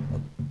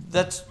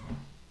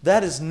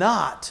 That is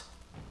not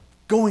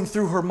going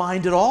through her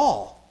mind at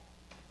all.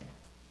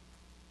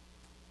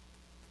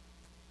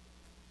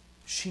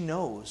 She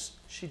knows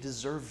she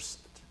deserves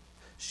it.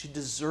 She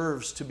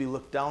deserves to be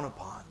looked down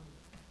upon.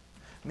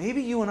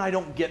 Maybe you and I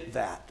don't get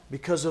that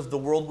because of the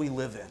world we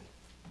live in.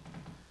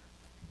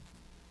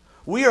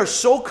 We are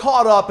so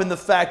caught up in the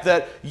fact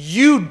that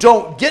you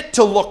don't get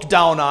to look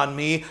down on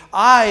me.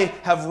 I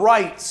have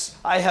rights.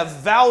 I have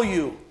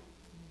value.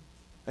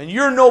 And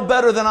you're no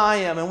better than I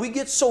am. And we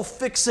get so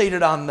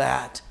fixated on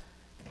that,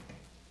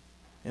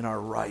 in our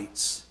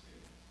rights,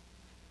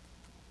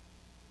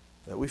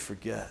 that we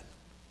forget.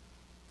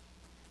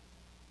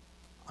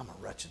 I'm a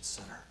wretched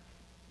sinner.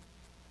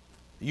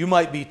 You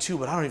might be too,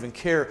 but I don't even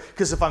care.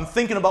 Because if I'm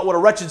thinking about what a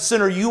wretched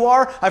sinner you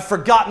are, I've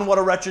forgotten what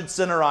a wretched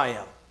sinner I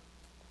am.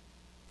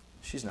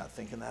 She's not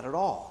thinking that at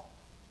all.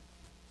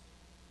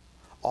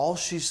 All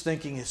she's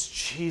thinking is,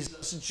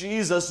 Jesus,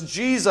 Jesus,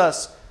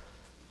 Jesus.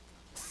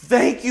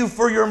 Thank you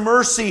for your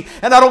mercy,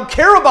 and I don't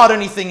care about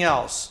anything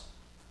else.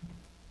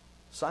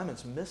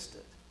 Simon's missed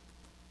it.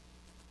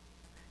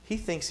 He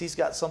thinks he's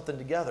got something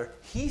together.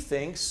 He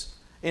thinks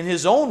in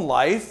his own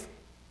life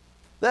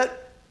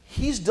that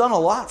he's done a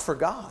lot for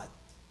God.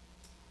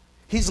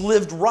 He's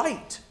lived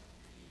right.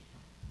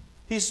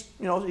 He's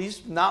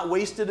not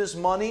wasted his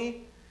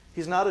money.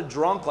 He's not a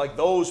drunk like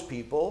those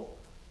people.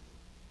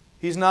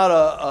 He's not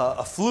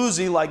a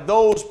floozy like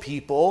those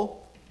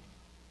people.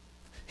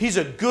 He's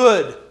a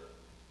good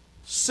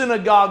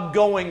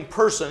synagogue-going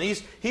person.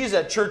 He's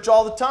at church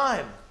all the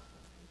time.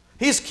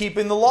 He's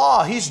keeping the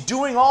law. He's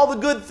doing all the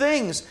good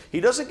things.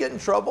 He doesn't get in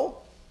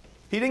trouble.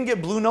 He didn't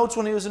get blue notes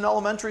when he was in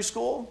elementary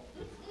school.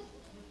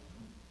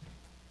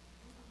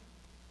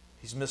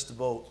 He's missed the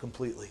boat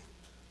completely.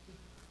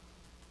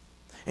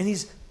 And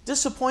he's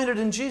disappointed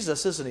in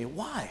Jesus, isn't he?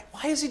 Why?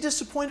 Why is he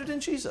disappointed in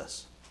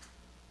Jesus?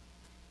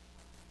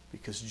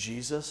 Because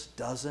Jesus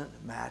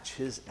doesn't match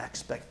his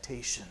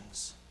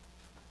expectations.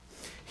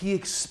 He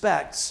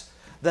expects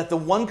that the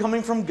one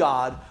coming from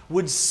God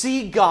would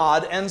see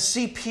God and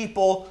see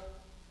people,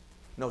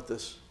 note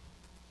this,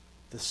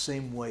 the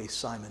same way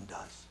Simon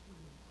does.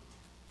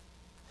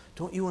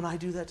 Don't you and I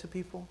do that to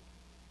people?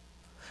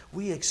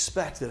 We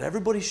expect that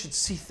everybody should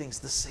see things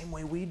the same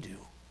way we do.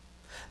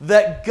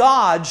 That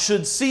God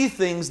should see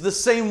things the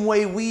same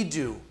way we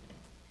do.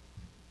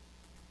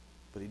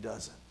 But he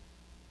doesn't.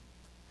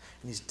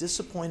 And he's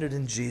disappointed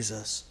in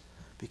Jesus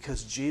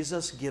because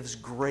Jesus gives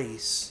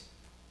grace,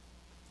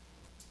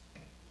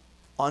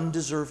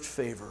 undeserved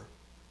favor.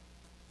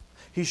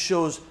 He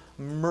shows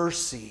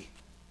mercy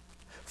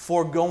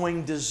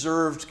foregoing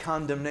deserved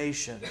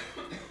condemnation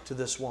to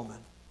this woman.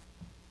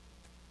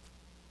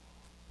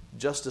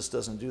 Justice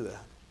doesn't do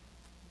that.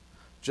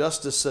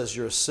 Justice says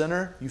you're a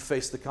sinner, you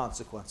face the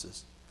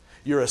consequences.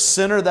 You're a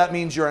sinner, that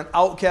means you're an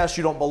outcast,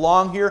 you don't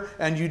belong here,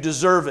 and you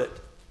deserve it.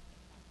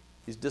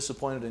 He's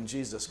disappointed in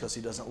Jesus because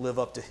he doesn't live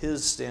up to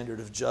his standard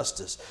of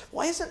justice.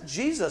 Why isn't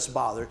Jesus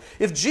bothered?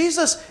 If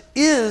Jesus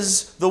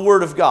is the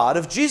Word of God,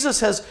 if Jesus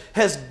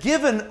has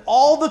given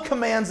all the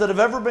commands that have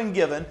ever been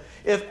given,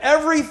 if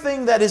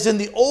everything that is in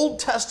the Old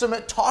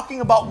Testament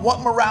talking about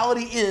what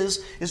morality is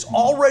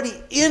already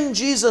in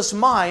Jesus'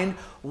 mind,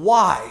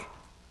 why?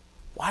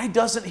 Why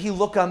doesn't he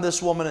look on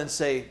this woman and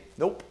say,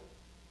 nope,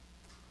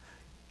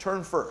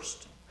 turn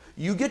first.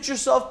 You get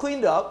yourself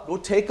cleaned up. Go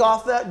take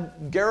off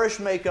that garish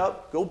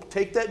makeup. Go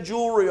take that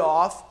jewelry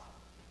off.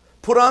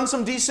 Put on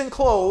some decent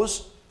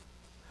clothes.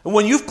 And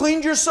when you've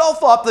cleaned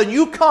yourself up, then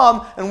you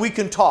come and we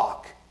can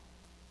talk.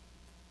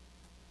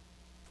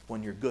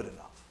 When you're good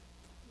enough.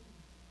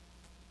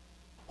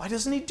 Why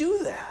doesn't he do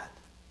that?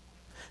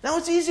 Now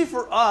it's easy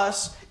for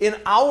us in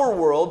our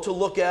world to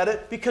look at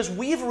it because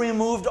we've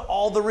removed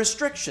all the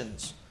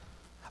restrictions.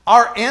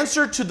 Our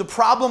answer to the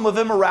problem of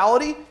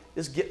immorality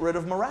is get rid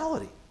of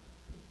morality.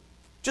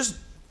 Just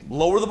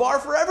lower the bar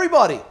for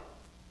everybody.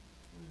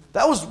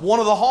 That was one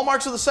of the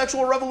hallmarks of the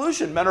sexual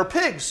revolution. Men are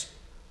pigs.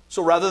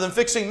 So rather than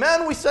fixing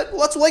men, we said,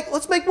 let's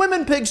make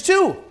women pigs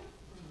too.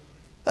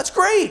 That's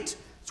great.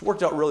 It's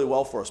worked out really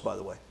well for us, by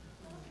the way.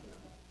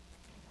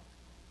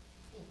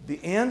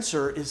 The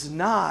answer is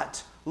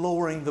not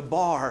lowering the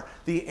bar.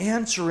 The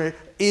answer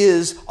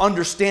is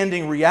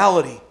understanding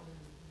reality.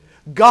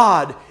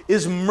 God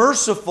is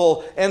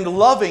merciful and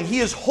loving. He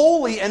is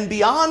holy and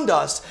beyond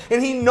us.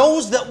 And he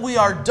knows that we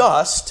are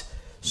dust,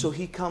 so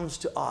he comes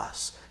to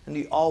us. And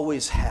he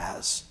always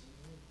has.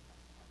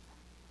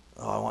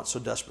 Oh, I want so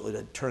desperately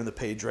to turn the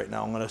page right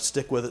now. I'm going to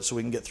stick with it so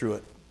we can get through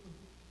it.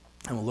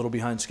 I'm a little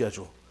behind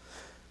schedule.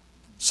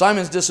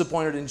 Simon's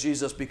disappointed in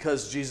Jesus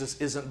because Jesus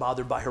isn't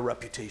bothered by her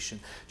reputation.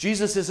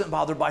 Jesus isn't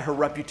bothered by her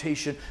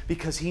reputation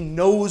because he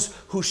knows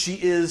who she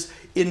is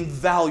in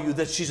value,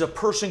 that she's a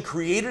person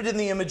created in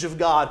the image of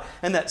God,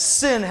 and that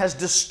sin has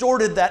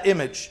distorted that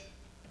image.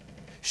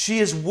 She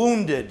is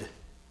wounded,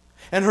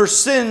 and her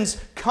sins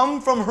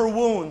come from her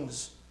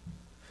wounds.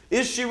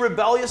 Is she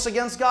rebellious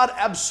against God?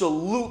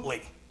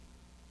 Absolutely.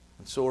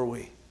 And so are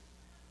we.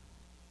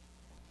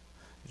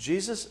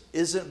 Jesus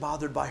isn't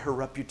bothered by her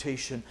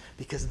reputation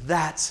because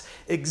that's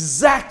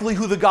exactly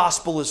who the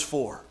gospel is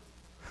for.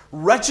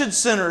 Wretched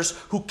sinners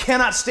who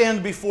cannot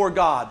stand before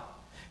God.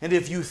 And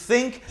if you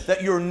think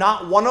that you're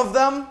not one of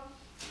them,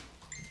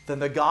 then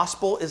the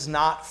gospel is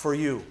not for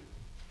you.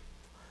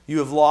 You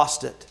have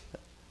lost it.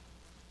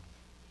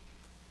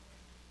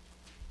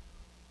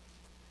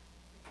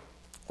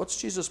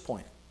 What's Jesus'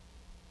 point?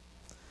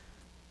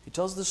 He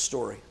tells this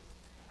story.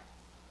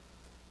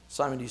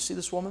 Simon, do you see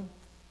this woman?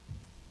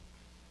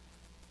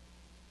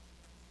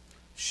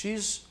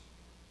 She's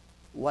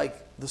like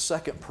the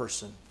second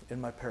person in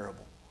my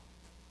parable.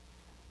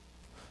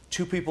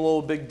 Two people owe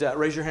a big debt.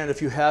 Raise your hand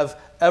if you have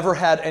ever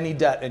had any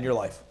debt in your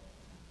life.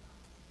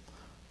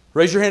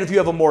 Raise your hand if you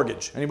have a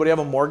mortgage. Anybody have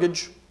a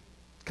mortgage?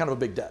 Kind of a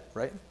big debt,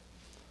 right?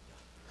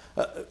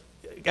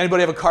 Anybody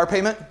have a car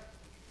payment?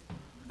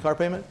 Car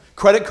payment?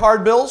 Credit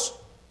card bills?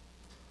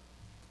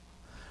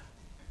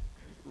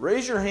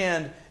 Raise your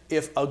hand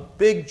if a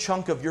big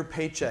chunk of your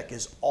paycheck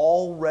is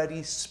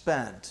already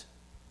spent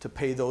to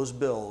pay those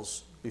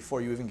bills before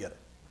you even get it.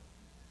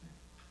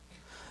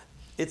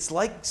 It's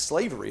like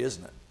slavery,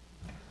 isn't it?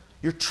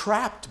 You're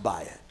trapped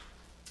by it.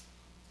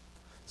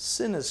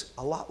 Sin is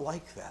a lot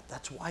like that.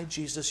 That's why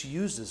Jesus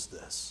uses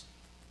this.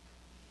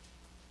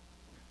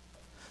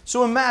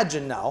 So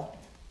imagine now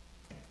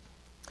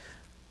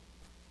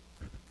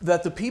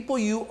that the people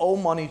you owe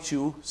money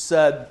to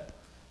said,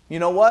 you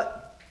know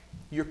what?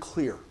 You're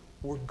clear.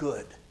 We're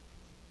good.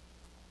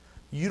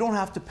 You don't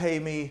have to pay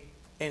me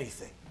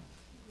anything.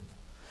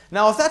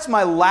 Now, if that's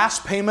my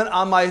last payment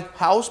on my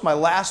house, my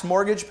last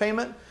mortgage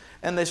payment,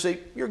 and they say,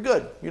 you're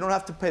good, you don't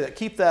have to pay that.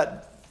 Keep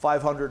that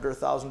 $500 or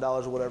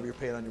 $1,000 or whatever you're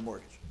paying on your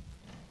mortgage.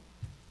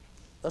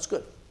 That's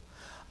good.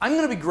 I'm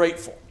going to be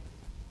grateful.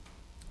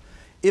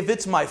 If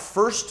it's my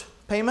first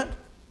payment,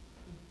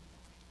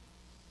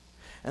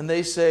 and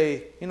they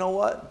say, you know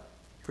what?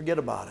 Forget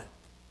about it.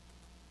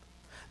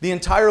 The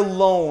entire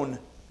loan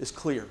is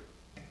clear.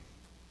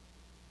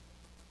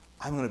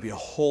 I'm going to be a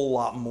whole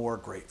lot more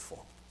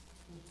grateful.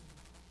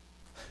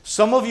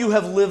 Some of you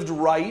have lived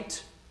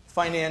right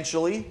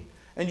financially,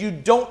 and you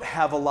don't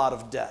have a lot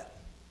of debt.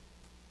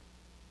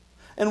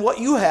 And what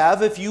you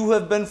have, if you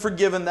have been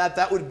forgiven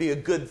that would be a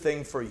good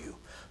thing for you.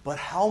 But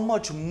how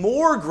much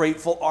more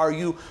grateful are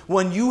you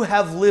when you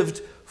have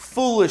lived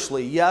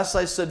foolishly? Yes,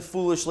 I said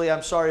foolishly.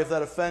 I'm sorry if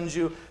that offends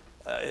you.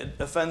 It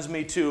offends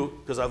me too,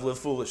 because I've lived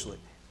foolishly.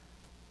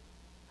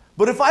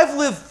 But if I've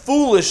lived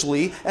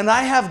foolishly and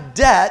I have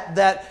debt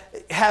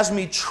that has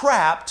me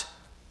trapped,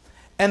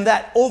 and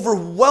that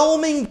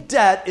overwhelming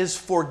debt is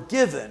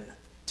forgiven,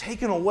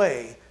 taken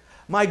away,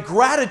 my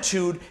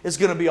gratitude is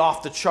going to be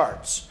off the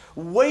charts.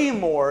 way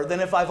more than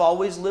if I've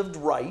always lived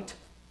right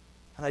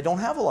and I don't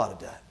have a lot of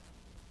debt.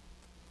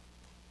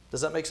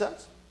 Does that make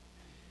sense?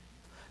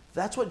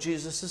 That's what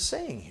Jesus is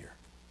saying here.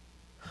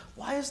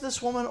 Why is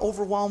this woman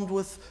overwhelmed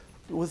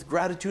with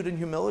gratitude and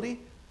humility?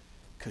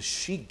 Because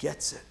she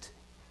gets it.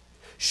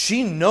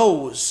 She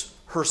knows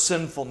her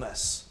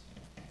sinfulness.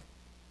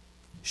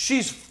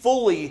 She's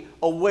fully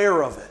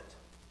aware of it.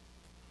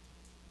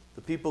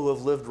 The people who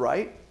have lived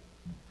right,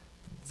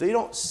 they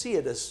don't see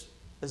it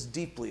as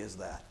deeply as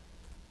that.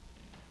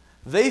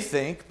 They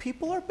think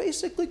people are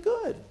basically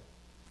good,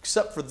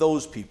 except for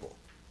those people.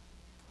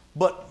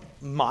 But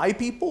my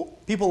people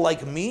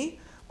like me,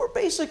 we're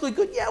basically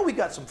good. Yeah, we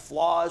got some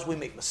flaws, we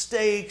make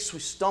mistakes, we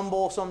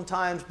stumble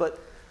sometimes, but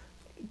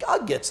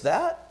God gets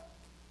that.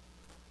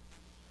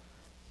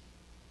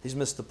 He's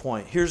missed the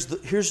point. Here's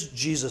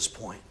Jesus'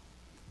 point.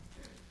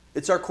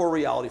 It's our core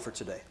reality for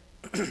today.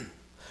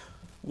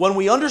 When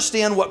we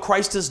understand what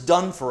Christ has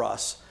done for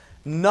us,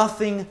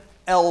 nothing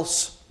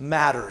else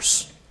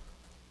matters.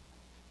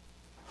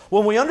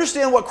 When we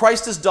understand what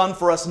Christ has done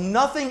for us,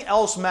 nothing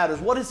else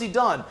matters. What has He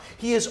done?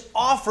 He has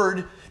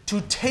offered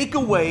to take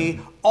away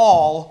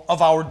all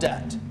of our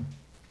debt.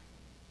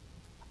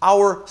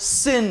 Our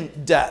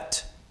sin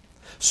debt.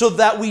 So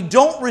that we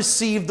don't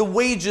receive the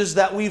wages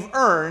that we've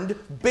earned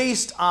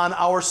based on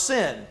our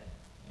sin.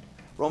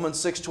 Romans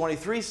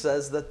 6:23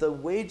 says that the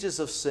wages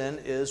of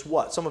sin is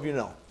what? Some of you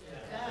know.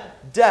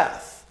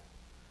 Death.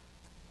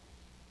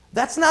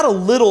 That's not a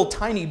little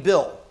tiny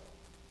bill.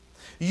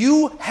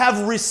 You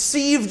have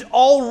received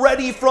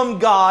already from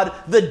God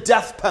the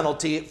death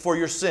penalty for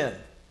your sin.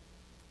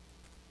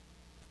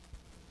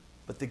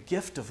 But the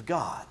gift of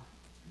God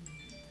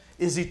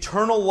is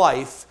eternal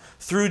life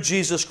through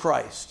Jesus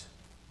Christ.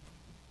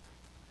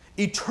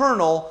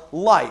 Eternal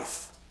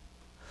life.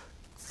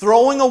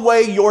 Throwing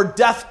away your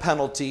death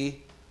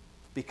penalty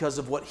because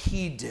of what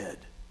He did.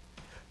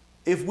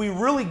 If we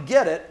really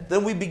get it,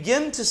 then we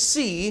begin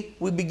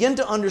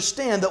to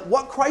understand that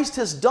what Christ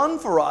has done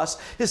for us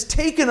has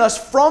taken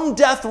us from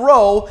death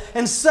row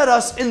and set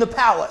us in the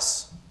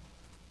palace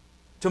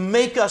to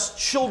make us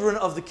children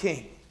of the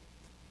King.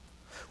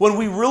 When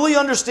we really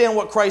understand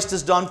what Christ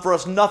has done for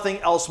us, nothing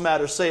else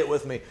matters. Say it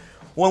with me.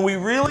 When we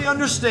really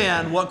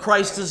understand what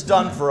Christ has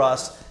done for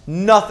us,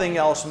 nothing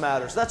else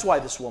matters. That's why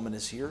this woman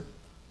is here.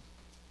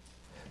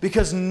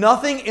 Because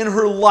nothing in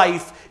her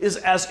life is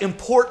as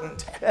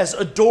important as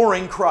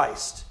adoring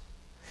Christ.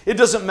 It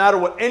doesn't matter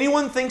what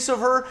anyone thinks of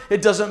her.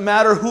 It doesn't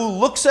matter who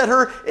looks at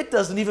her. It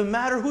doesn't even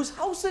matter whose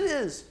house it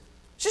is.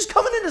 She's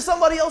coming into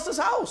somebody else's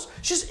house.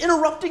 She's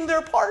interrupting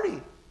their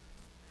party.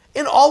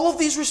 And all of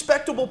these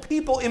respectable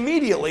people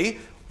immediately,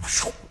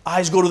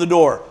 eyes go to the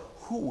door.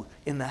 Who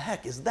in the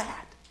heck is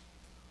that?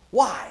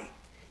 Why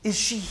is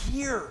she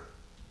here?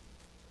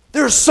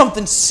 There's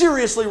something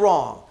seriously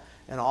wrong.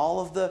 And all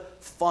of the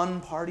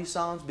fun party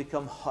sounds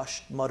become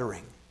hushed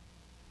muttering.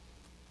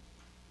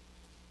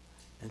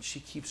 And she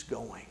keeps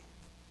going.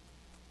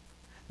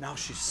 Now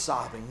she's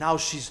sobbing. Now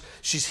she's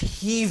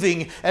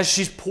heaving as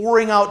she's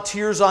pouring out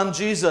tears on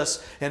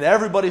Jesus. And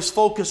everybody's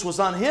focus was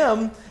on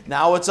Him.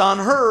 Now it's on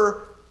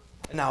her.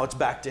 And now it's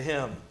back to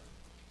Him.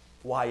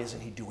 Why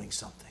isn't He doing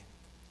something?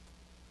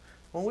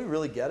 When we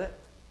really get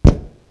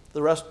it,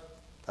 the rest,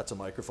 that's a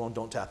microphone,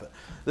 don't tap it.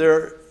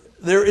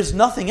 There is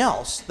nothing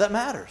else that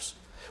matters.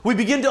 We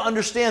begin to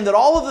understand that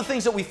all of the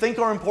things that we think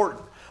are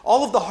important,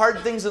 all of the hard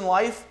things in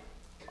life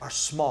are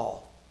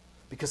small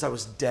because I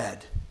was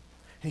dead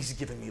and He's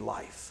given me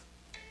life.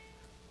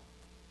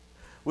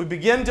 We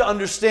begin to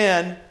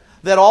understand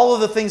that all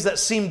of the things that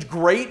seemed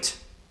great,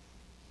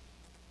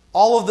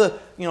 all of the,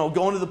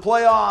 going to the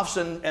playoffs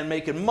and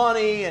making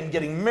money and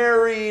getting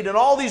married and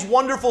all these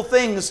wonderful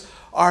things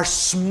are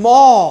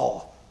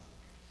small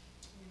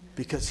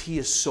because He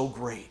is so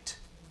great.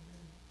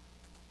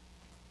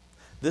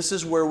 This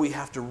is where we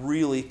have to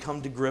really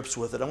come to grips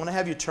with it. I'm going to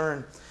have you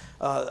turn.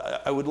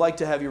 I would like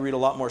to have you read a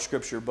lot more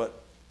Scripture, but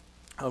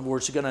we're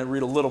just going to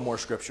read a little more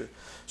Scripture.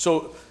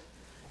 So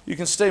you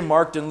can stay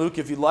marked in Luke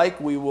if you like.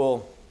 We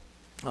will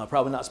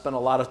probably not spend a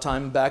lot of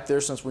time back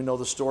there since we know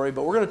the story,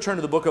 but we're going to turn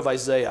to the book of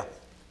Isaiah.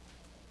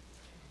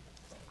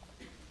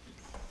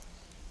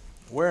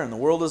 Where in the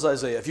world is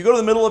Isaiah? If you go to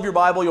the middle of your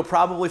Bible, you'll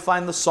probably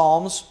find the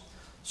Psalms.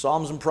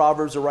 Psalms and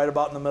Proverbs are right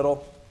about in the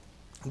middle.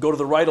 Go to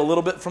the right a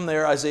little bit from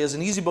there. Isaiah is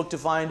an easy book to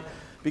find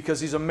because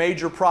he's a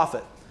major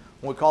prophet.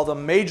 When we call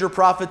them major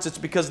prophets, it's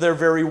because they're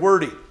very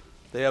wordy.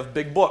 They have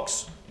big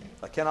books.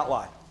 I cannot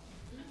lie.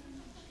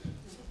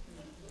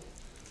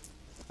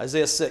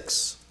 Isaiah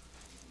 6.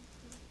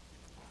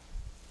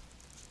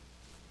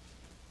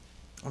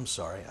 I'm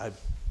sorry.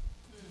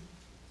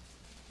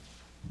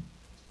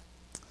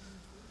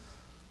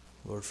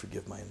 Lord,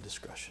 forgive my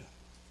indiscretion.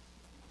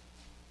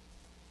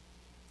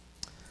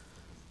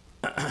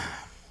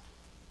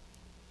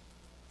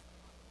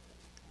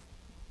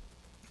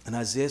 In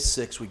Isaiah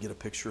 6, we get a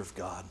picture of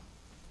God,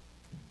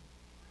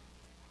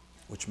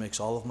 which makes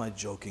all of my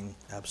joking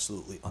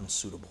absolutely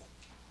unsuitable.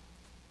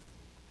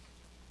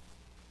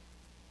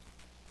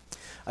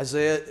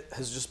 Isaiah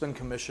has just been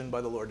commissioned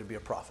by the Lord to be a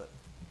prophet.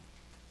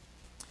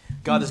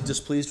 God is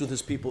displeased with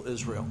his people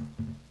Israel,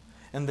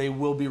 and they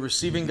will be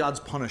receiving God's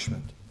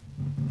punishment.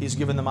 He's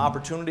given them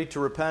opportunity to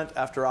repent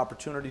after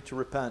opportunity to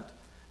repent,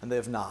 and they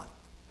have not.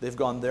 They've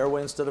gone their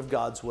way instead of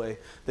God's way.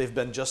 They've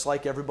been just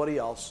like everybody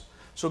else,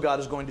 so God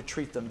is going to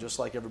treat them just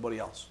like everybody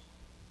else.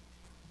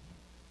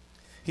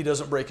 He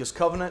doesn't break his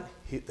covenant.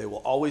 They will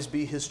always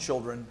be his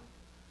children,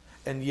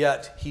 and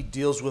yet he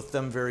deals with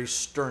them very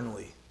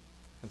sternly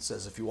and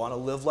says, if you want to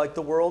live like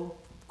the world,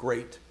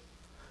 great.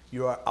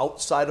 You are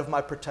outside of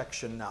my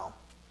protection now.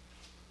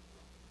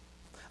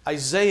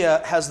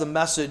 Isaiah has the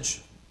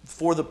message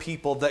for the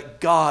people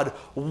that God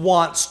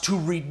wants to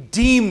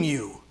redeem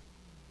you.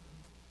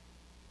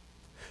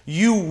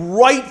 You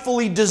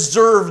rightfully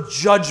deserve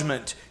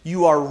judgment.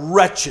 You are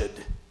wretched.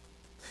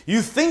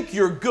 You think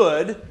you're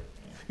good.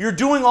 You're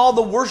doing all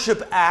the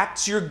worship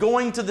acts. You're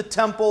going to the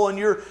temple and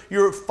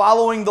you're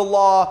following the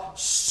law,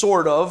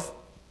 sort of.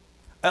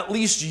 At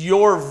least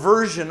your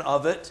version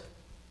of it.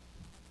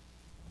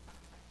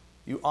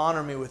 You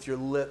honor me with your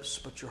lips,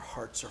 but your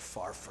hearts are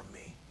far from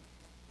me.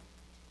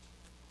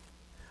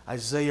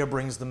 Isaiah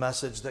brings the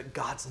message that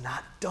God's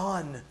not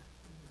done.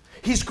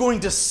 He's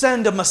going to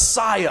send a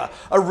Messiah,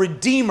 a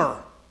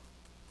Redeemer.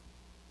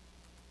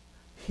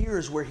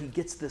 Here's where he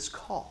gets this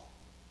call.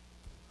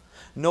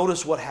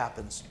 Notice what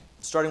happens.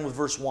 Starting with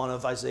verse 1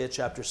 of Isaiah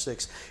chapter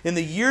 6. In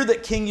the year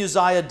that King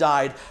Uzziah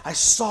died, I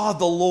saw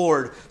the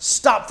Lord.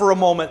 Stop for a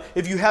moment.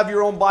 If you have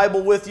your own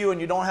Bible with you and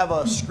you don't have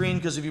a screen,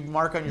 because if you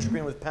mark on your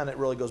screen with pen, it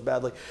really goes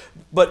badly.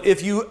 But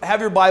if you have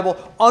your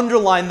Bible,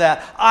 underline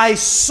that. I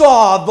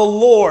saw the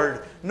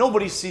Lord.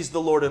 Nobody sees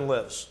the Lord and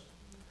lives.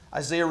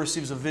 Isaiah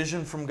receives a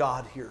vision from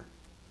God here,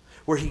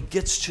 where he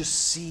gets to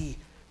see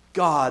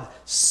God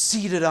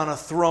seated on a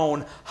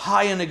throne,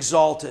 high and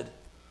exalted.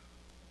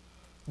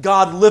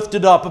 God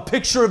lifted up, a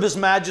picture of his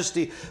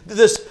majesty,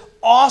 this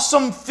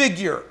awesome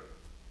figure.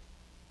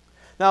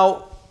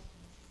 Now,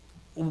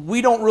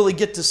 we don't really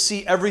get to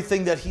see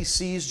everything that he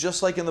sees,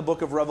 just like in the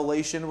book of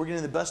Revelation. We're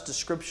getting the best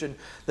description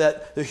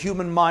that the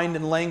human mind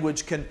and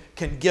language can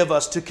give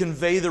us to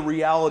convey the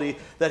reality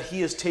that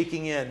he is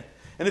taking in.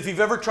 And if you've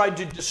ever tried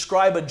to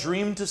describe a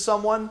dream to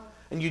someone,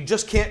 and you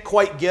just can't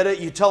quite get it,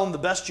 you tell them the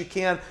best you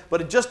can,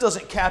 but it just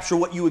doesn't capture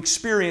what you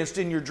experienced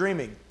in your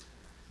dreaming.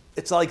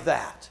 It's like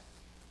that.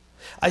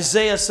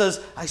 Isaiah says,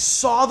 I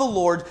saw the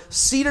Lord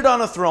seated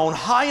on a throne,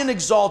 high and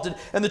exalted,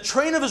 and the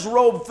train of his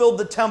robe filled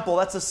the temple.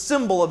 That's a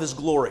symbol of his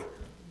glory.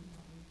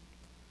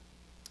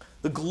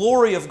 The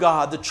glory of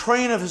God, the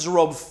train of his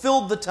robe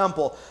filled the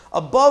temple.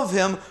 Above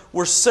him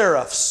were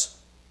seraphs.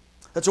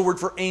 That's a word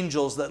for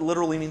angels that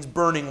literally means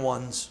burning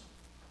ones.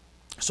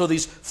 So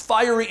these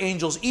fiery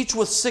angels, each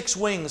with 6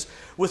 wings.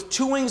 With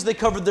 2 wings they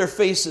covered their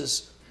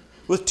faces.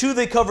 With 2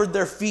 they covered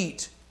their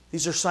feet.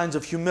 These are signs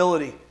of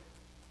humility.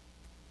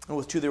 And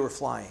with 2 they were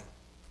flying.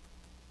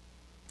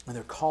 And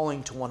they're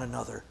calling to one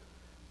another.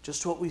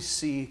 Just what we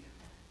see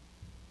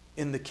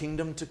in the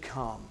kingdom to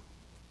come.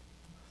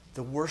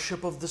 The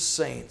worship of the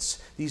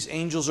saints. These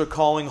angels are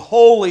calling,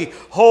 holy,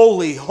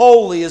 holy,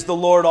 holy is the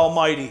Lord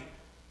Almighty.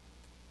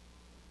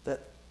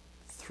 That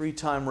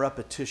 3-time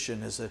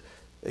repetition is a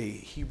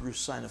Hebrew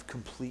sign of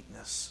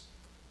completeness.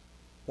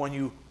 When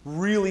you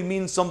really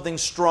mean something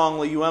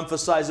strongly, you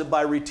emphasize it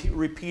by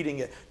repeating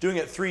it. Doing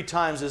it 3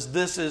 times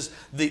this is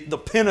the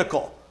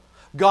pinnacle.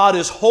 God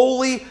is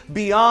holy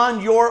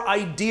beyond your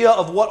idea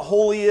of what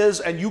holy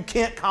is, and you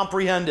can't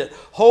comprehend it.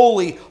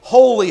 Holy,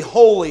 holy,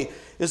 holy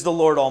is the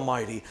Lord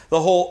Almighty. The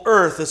whole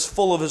earth is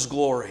full of his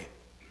glory.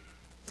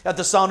 At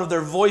the sound of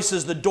their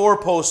voices, the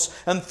doorposts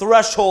and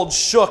thresholds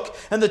shook,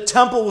 and the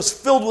temple was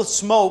filled with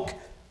smoke.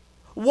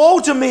 Woe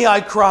to me, I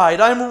cried.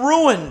 I am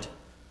ruined,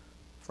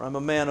 for I am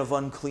a man of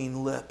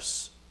unclean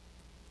lips,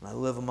 and I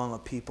live among a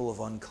people of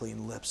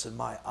unclean lips, and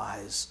my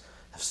eyes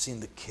have seen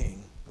the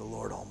King, the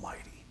Lord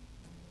Almighty.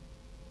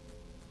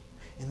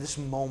 In this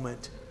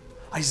moment,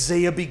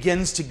 Isaiah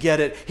begins to get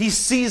it. He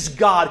sees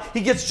God.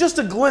 He gets just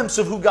a glimpse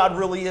of who God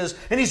really is,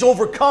 and he's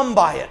overcome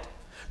by it.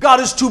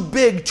 God is too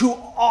big, too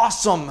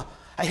awesome.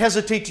 I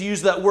hesitate to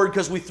use that word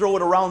because we throw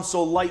it around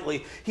so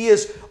lightly. He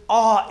is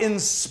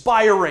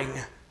awe-inspiring.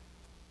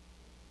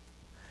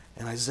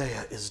 And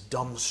Isaiah is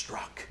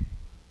dumbstruck.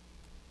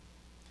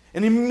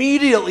 And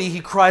immediately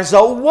he cries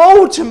out,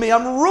 woe to me,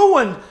 I'm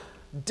ruined.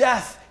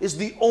 Death is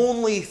the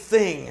only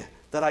thing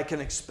that I can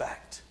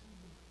expect.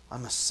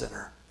 I'm a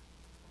sinner.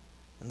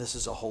 And this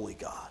is a holy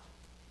God.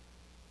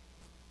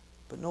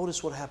 But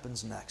notice what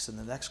happens next. In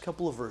the next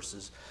couple of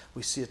verses,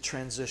 we see a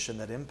transition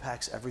that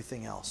impacts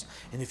everything else.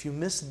 And if you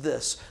miss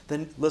this,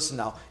 then listen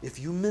now. If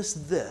you miss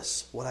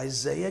this, what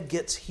Isaiah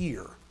gets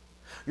here,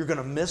 you're going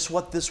to miss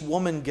what this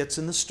woman gets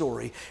in the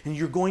story, and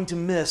you're going to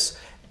miss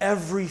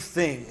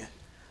everything.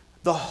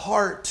 The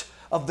heart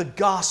of the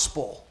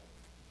gospel.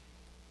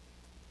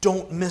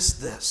 Don't miss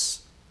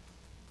this.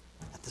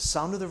 At the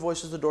sound of their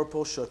voices, the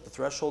doorpost shook, the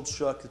threshold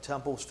shook, the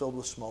temple was filled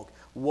with smoke.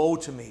 Woe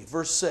to me.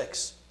 Verse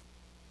 6.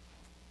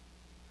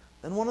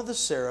 Then one of the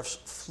seraphs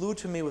flew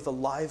to me with a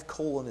live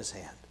coal in his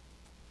hand,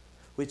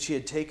 which he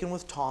had taken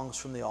with tongs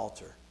from the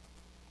altar.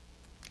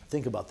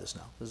 Think about this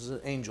now. This is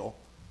an angel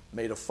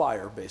made of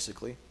fire,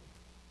 basically,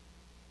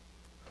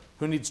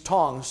 who needs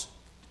tongs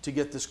to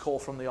get this coal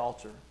from the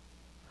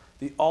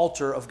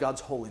altar of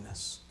God's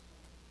holiness.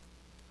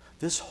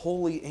 This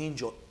holy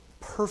angel,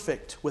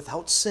 perfect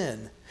without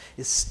sin,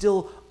 is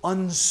still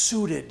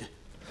unsuited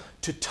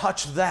to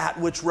touch that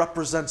which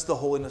represents the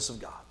holiness of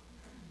God.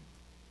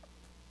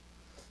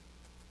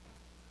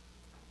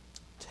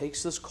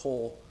 Takes this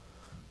coal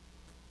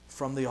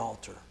from the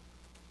altar.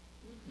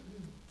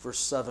 Verse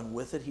 7,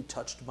 with it he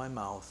touched my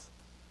mouth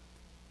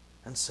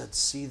and said,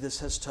 see, this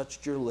has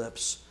touched your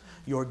lips.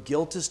 Your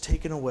guilt is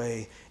taken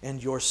away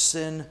and your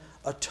sin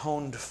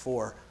atoned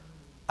for.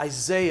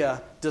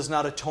 Isaiah does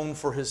not atone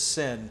for his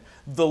sin.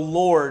 The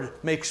Lord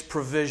makes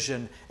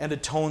provision and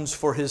atones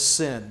for his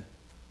sin.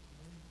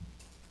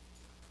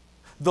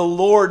 The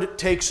Lord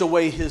takes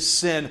away his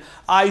sin.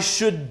 I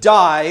should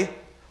die.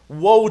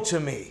 Woe to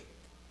me.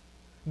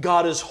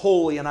 God is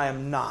holy and I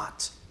am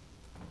not.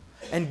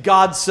 And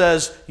God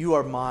says, you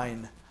are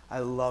mine. I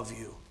love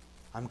you.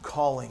 I'm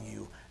calling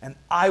you. And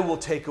I will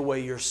take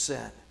away your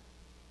sin.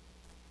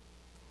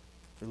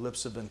 Your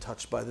lips have been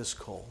touched by this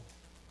coal.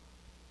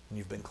 And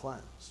you've been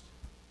cleansed.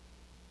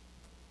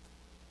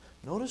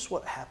 Notice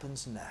what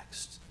happens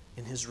next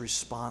in his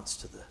response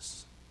to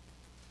this.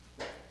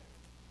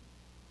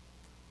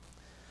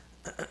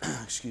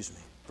 Excuse me.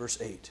 Verse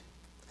 8.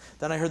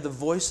 Then I heard the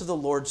voice of the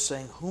Lord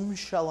saying, whom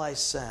shall I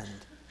send?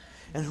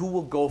 And who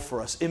will go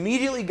for us?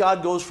 Immediately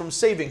God goes from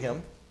saving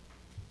him,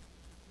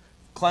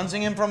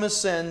 cleansing him from his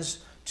sins,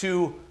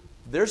 to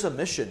there's a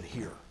mission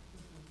here.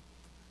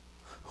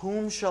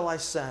 Whom shall I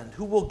send?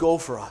 Who will go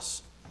for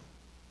us?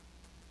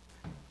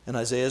 And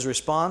Isaiah's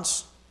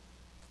response,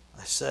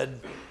 I said,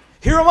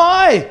 here am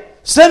I!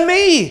 Send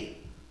me!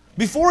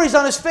 Before he's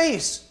on his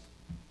face.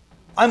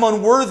 I'm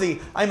unworthy.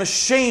 I'm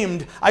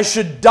ashamed. I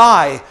should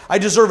die. I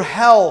deserve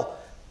hell.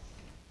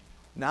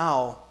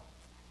 Now,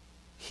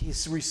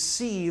 he's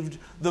received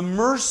the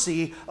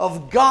mercy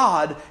of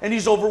God, and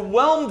he's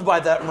overwhelmed by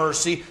that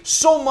mercy,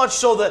 so much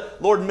so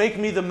that, Lord, make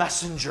me the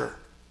messenger.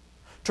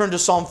 Turn to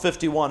Psalm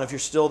 51. If you're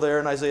still there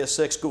in Isaiah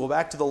 6, go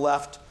back to the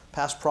left,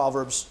 past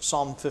Proverbs,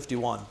 Psalm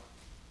 51.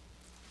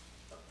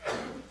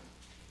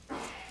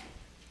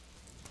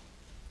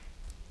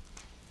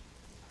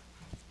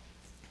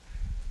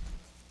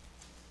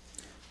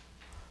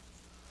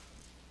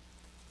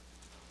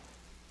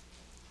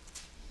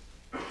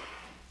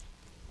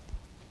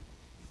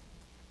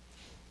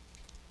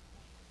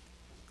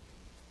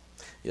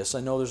 Yes,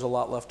 I know there's a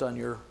lot left on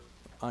your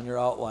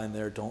outline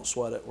there. Don't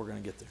sweat it. We're going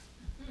to get there.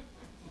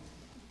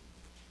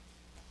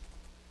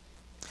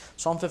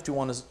 Psalm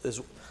 51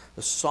 is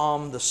the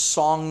psalm, the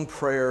song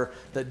prayer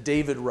that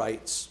David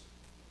writes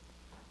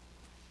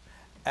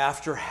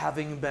after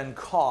having been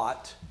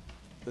caught.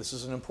 This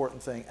is an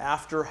important thing.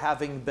 After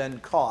having been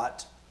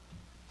caught,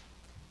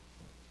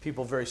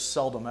 people very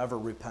seldom ever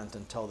repent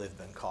until they've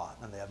been caught,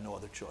 and they have no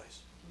other choice.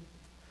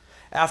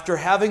 After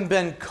having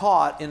been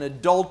caught in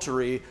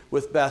adultery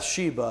with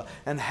Bathsheba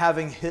and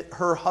having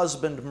her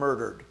husband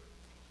murdered.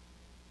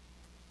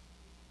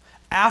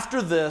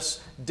 After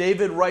this,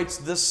 David writes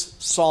this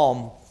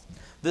psalm.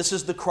 This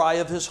is the cry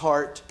of his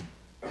heart.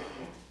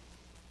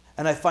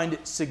 And I find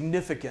it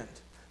significant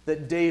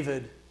that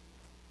David,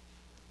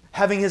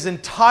 having his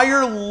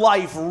entire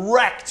life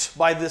wrecked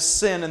by this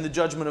sin and the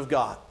judgment of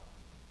God,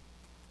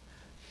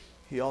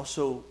 he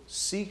also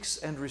seeks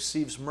and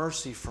receives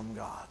mercy from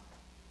God.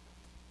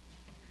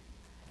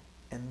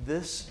 And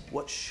this,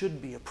 what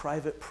should be a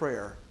private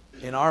prayer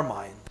in our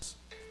minds,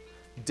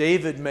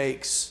 David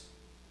makes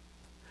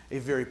a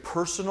very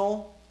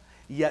personal,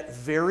 yet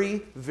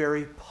very,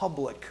 very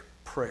public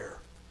prayer.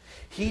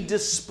 He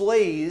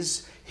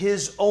displays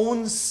his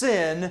own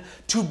sin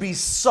to be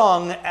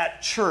sung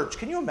at church.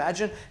 Can you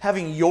imagine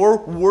having your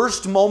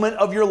worst moment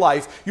of your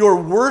life,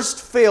 your worst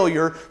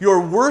failure,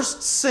 your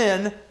worst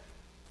sin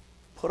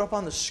put up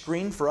on the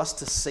screen for us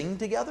to sing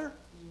together?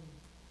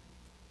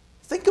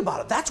 Think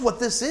about it. That's what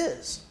this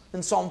is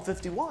in Psalm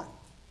 51.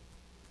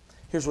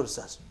 Here's what it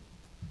says.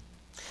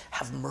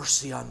 Have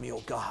mercy on me, O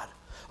God,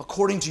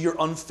 according to your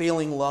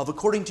unfailing love,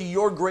 according to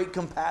your great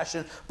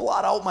compassion.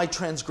 Blot out my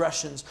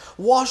transgressions.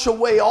 Wash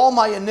away all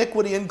my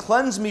iniquity and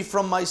cleanse me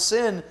from my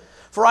sin.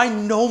 For I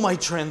know my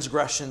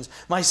transgressions.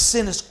 My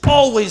sin is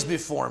always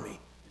before me.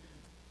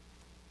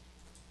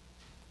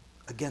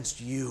 Against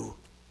you,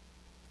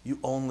 you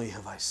only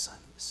have I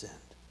sinned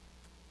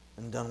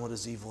and done what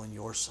is evil in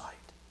your sight,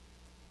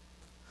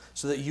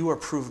 so that you are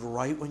proved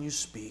right when you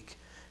speak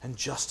and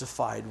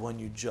justified when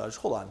you judge.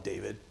 Hold on,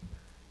 David.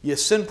 You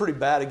sinned pretty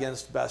bad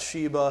against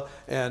Bathsheba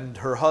and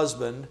her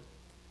husband.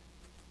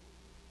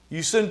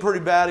 You sinned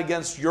pretty bad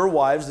against your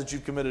wives that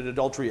you've committed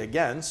adultery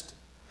against.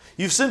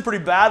 You've sinned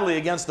pretty badly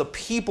against the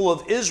people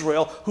of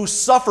Israel who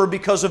suffer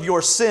because of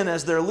your sin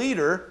as their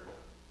leader.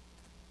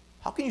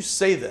 How can you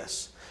say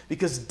this?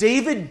 Because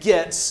David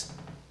gets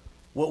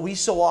what we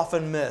so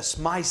often miss.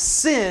 My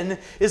sin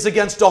is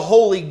against a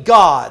holy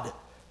God.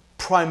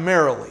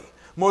 Primarily,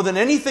 more than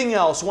anything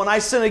else, when I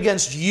sin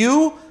against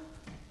you,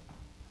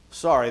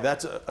 sorry,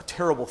 that's a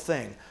terrible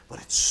thing, but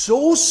it's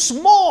so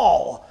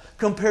small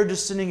compared to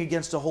sinning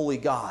against a holy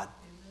God?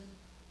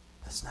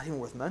 That's not even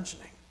worth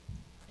mentioning.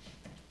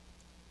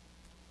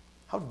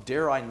 How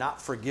dare I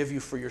not forgive you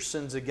for your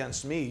sins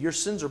against me? Your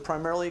sins are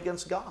primarily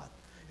against God.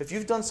 If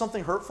you've done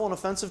something hurtful and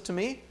offensive to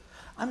me,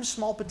 I'm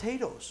small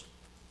potatoes.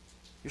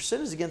 Your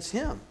sin is against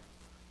Him.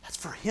 That's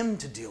for Him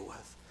to deal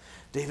with.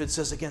 David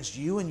says, against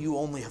you and you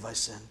only have I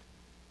sinned.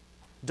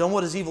 Done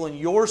what is evil in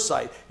your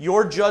sight.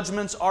 Your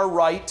judgments are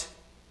right.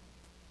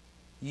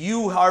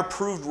 You are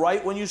proved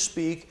right when you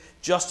speak,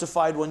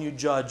 justified when you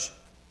judge.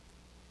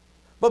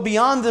 But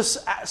beyond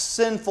this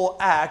sinful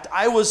act,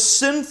 I was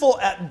sinful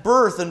at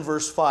birth in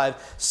verse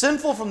 5.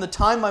 Sinful from the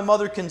time my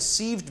mother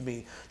conceived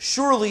me.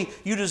 Surely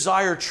you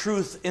desire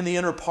truth in the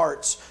inner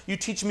parts. You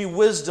teach me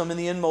wisdom in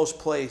the inmost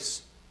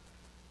place.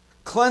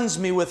 Cleanse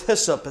me with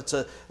hyssop. It's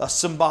a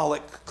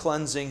symbolic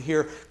cleansing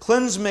here.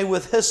 Cleanse me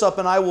with hyssop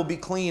and I will be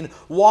clean.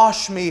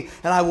 Wash me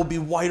and I will be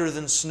whiter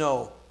than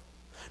snow.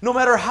 No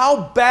matter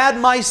how bad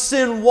my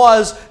sin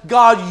was,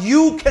 God,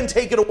 you can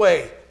take it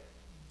away.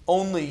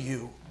 Only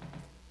you.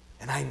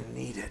 And I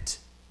need it.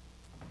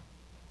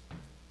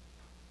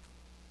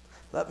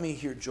 Let me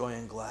hear joy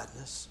and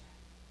gladness.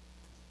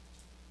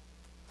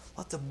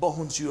 Let the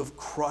bones you have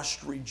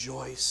crushed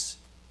rejoice.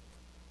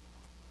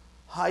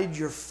 Hide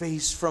your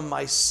face from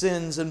my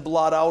sins and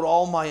blot out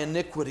all my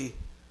iniquity.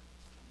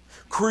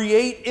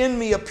 Create in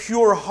me a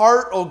pure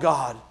heart, O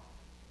God.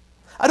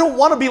 I don't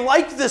want to be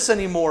like this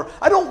anymore.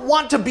 I don't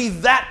want to be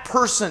that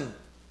person.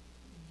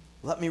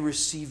 Let me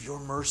receive your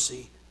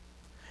mercy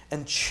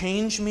and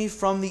change me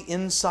from the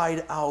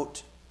inside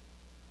out.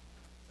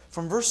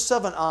 From verse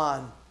 7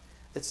 on,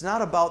 it's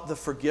not about the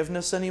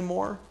forgiveness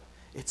anymore.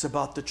 It's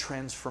about the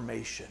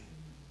transformation.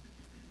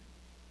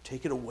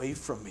 Take it away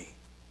from me.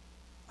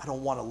 I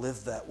don't want to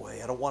live that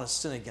way. I don't want to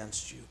sin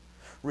against you.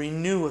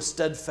 Renew a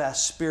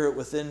steadfast spirit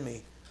within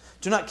me.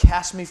 Do not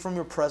cast me from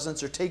your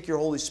presence or take your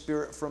Holy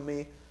Spirit from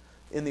me.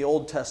 In the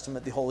Old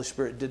Testament, the Holy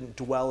Spirit didn't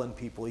dwell in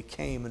people. He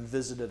came and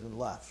visited and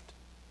left.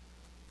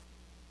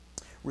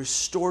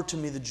 Restore to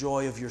me the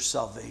joy of your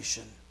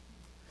salvation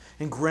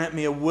and grant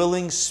me a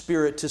willing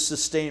spirit to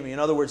sustain me. In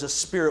other words, a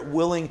spirit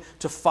willing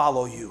to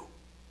follow you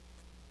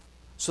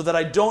so that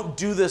I don't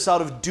do this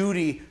out of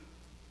duty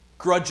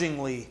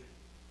grudgingly,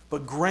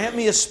 but grant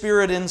me a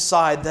spirit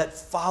inside that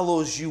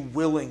follows you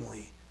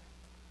willingly.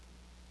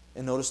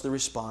 And notice the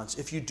response.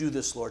 If you do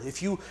this, Lord,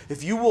 if you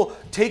will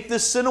take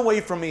this sin away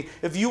from me,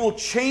 if you will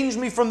change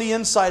me from the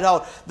inside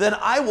out, then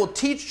I will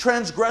teach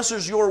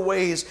transgressors your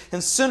ways,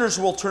 and sinners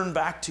will turn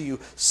back to you.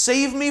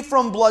 Save me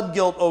from blood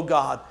guilt, O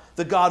God,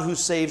 the God who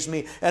saves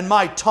me, and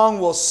my tongue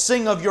will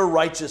sing of your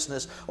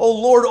righteousness. O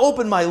Lord,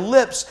 open my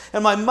lips,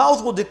 and my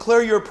mouth will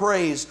declare your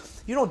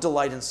praise. You don't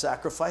delight in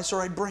sacrifice,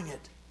 or I'd bring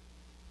it.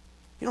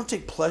 You don't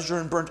take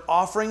pleasure in burnt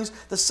offerings.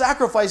 The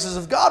sacrifices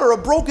of God are a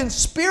broken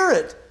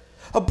spirit.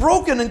 A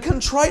broken and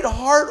contrite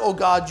heart, O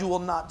God, you will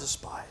not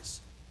despise.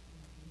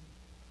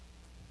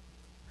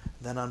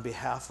 Then on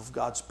behalf of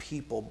God's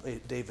people,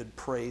 David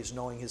prays,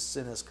 knowing his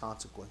sin has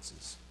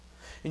consequences.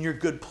 In your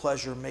good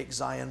pleasure, make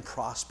Zion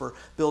prosper.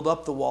 Build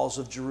up the walls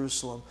of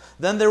Jerusalem.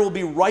 Then there will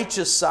be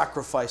righteous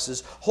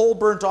sacrifices, whole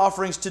burnt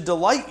offerings to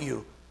delight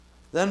you.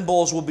 Then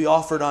bulls will be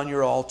offered on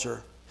your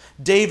altar.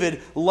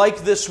 David,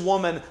 like this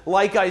woman,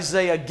 like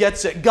Isaiah,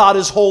 gets it. God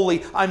is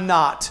holy. I'm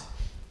not.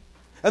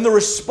 And the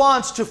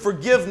response to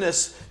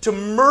forgiveness, to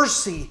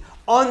mercy,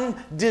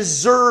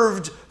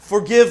 undeserved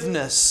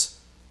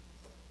forgiveness,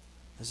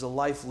 is a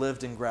life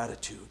lived in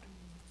gratitude.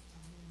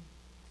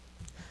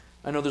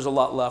 I know there's a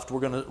lot left.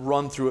 We're going to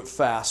run through it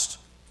fast.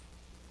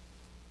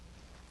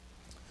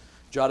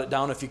 Jot it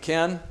down if you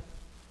can.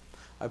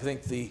 I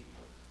think the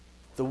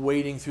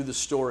wading through the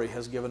story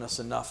has given us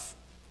enough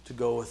to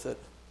go with it.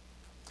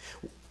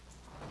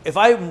 If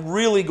I'm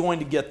really going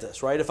to get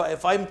this, right?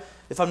 If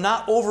I'm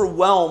not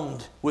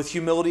overwhelmed with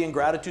humility and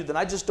gratitude, then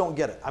I just don't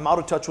get it. I'm out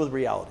of touch with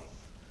reality.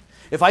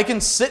 If I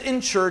can sit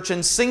in church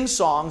and sing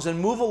songs and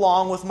move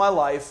along with my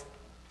life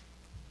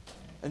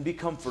and be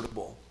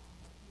comfortable,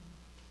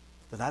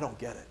 then I don't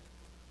get it.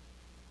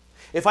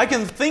 If I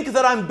can think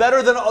that I'm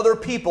better than other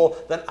people,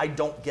 then I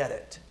don't get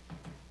it.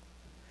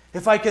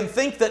 If I can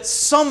think that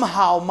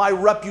somehow my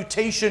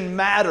reputation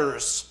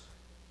matters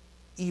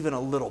even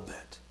a little bit,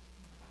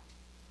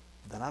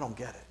 then I don't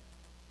get it.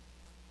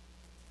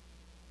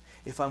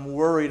 If I'm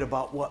worried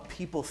about what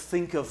people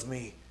think of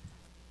me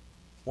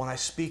when I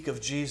speak of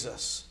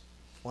Jesus,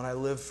 when I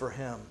live for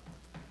Him,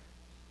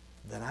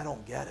 then I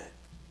don't get it.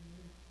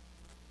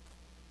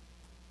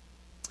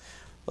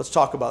 Let's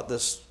talk about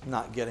this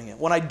not getting it.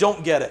 When I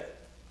don't get it,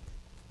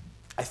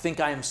 I think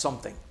I am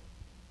something.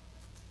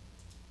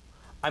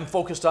 I'm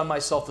focused on my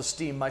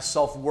self-esteem, my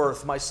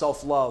self-worth, my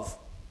self-love.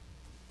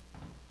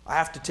 I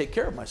have to take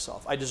care of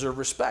myself. I deserve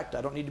respect.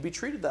 I don't need to be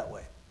treated that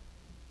way.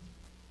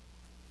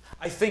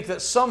 I think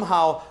that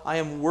somehow I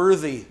am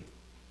worthy.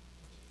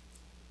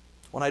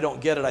 When I don't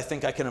get it, I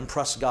think I can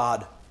impress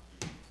God.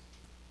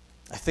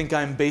 I think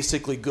I'm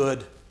basically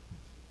good.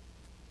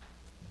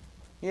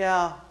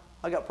 Yeah,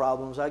 I got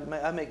problems.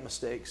 I make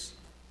mistakes.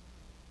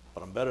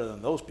 But I'm better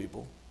than those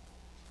people.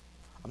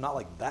 I'm not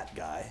like that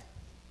guy.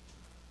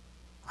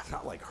 I'm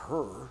not like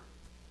her.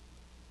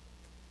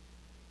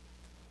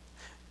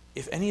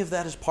 If any of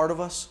that is part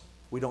of us,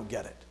 we don't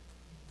get it.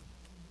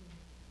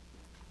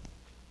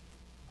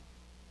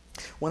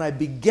 When I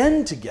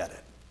begin to get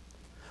it,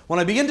 when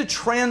I begin to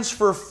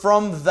transfer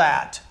from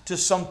that to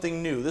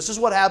something new, this is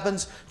what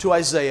happens to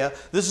Isaiah.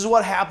 This is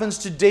what happens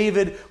to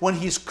David when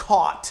he's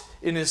caught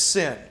in his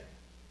sin.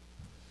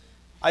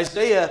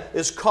 Isaiah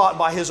is caught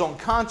by his own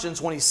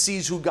conscience when he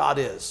sees who God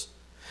is.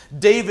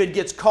 David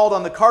gets called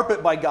on the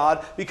carpet by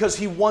God because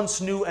he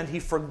once knew and he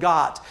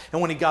forgot.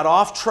 And when he got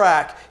off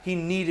track, he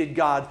needed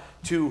God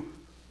to,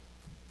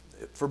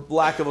 for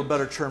lack of a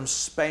better term,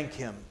 spank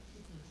him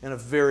in a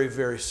very,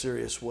 very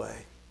serious way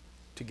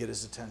to get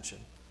his attention.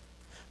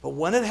 But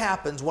when it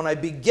happens, when I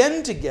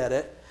begin to get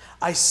it,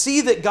 I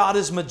see that God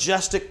is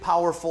majestic,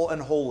 powerful,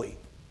 and holy.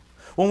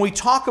 When we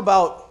talk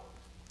about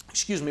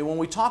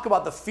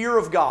the fear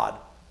of God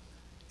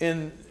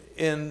in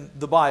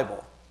the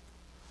Bible,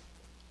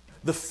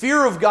 the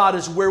fear of God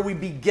is where we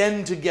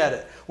begin to get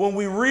it. When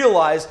we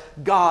realize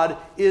God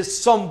is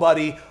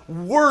somebody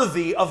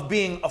worthy of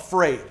being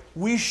afraid.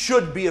 We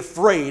should be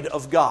afraid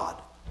of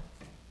God.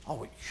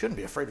 Oh, you shouldn't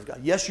be afraid of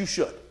God. Yes, you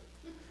should.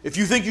 If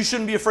you think you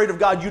shouldn't be afraid of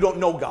God, you don't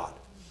know God.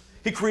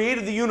 He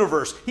created the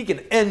universe. He can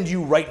end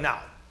you right now.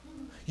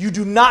 You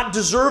do not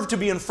deserve to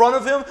be in front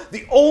of Him.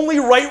 The only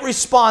right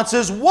response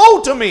is,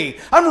 woe to me!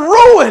 I'm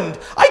ruined!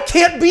 I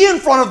can't be in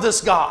front of this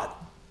God.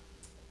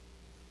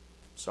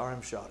 Sorry,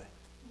 I'm shouting.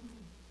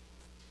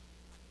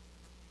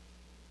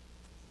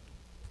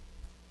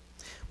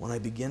 When I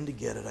begin to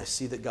get it, I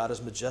see that God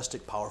is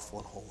majestic, powerful,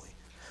 and holy.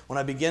 When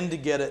I begin to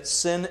get it,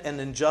 sin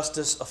and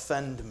injustice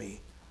offend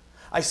me.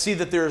 I see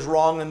that there is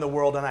wrong in the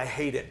world and I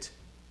hate it.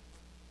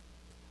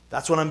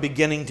 That's when I'm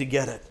beginning to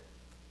get it.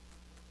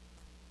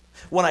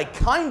 When I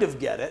kind of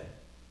get it,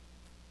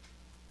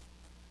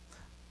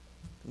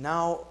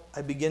 now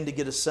I begin to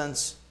get a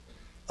sense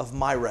of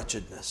my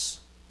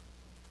wretchedness.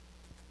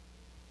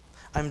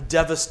 I'm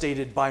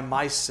devastated by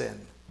my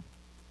sin.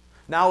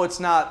 Now it's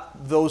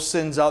not those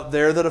sins out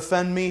there that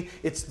offend me,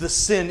 it's the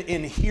sin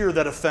in here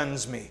that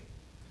offends me.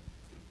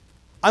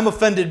 I'm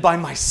offended by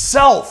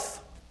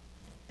myself.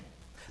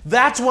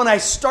 That's when I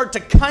start to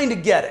kind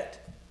of get it.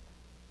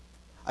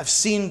 I've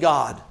seen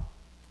God.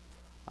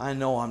 I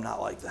know I'm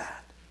not like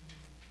that.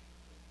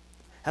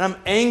 And I'm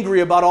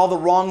angry about all the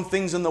wrong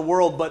things in the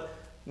world, but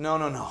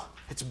no.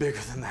 It's bigger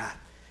than that.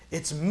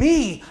 It's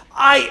me.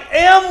 I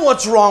am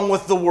what's wrong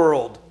with the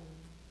world.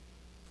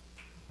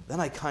 Then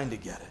I kind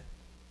of get it.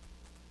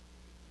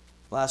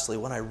 Lastly,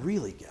 when I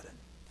really get it,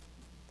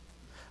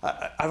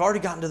 I've already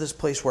gotten to this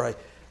place where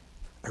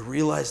I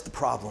realize the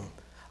problem.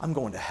 I'm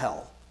going to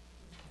hell.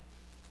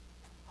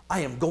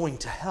 I am going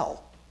to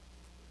hell.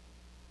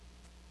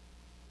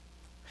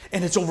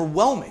 And it's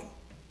overwhelming.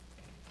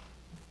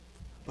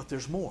 But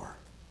there's more.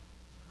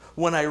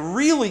 When I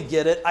really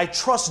get it, I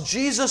trust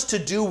Jesus to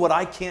do what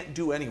I can't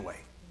do anyway.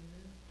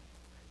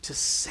 To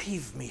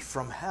save me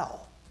from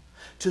hell.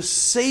 To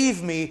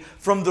save me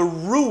from the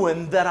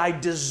ruin that I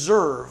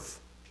deserve.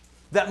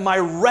 That my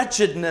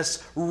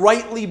wretchedness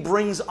rightly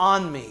brings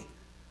on me.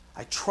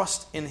 I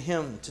trust in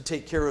Him to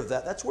take care of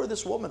that. That's where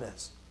this woman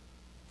is.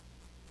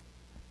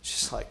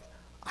 She's like,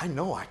 I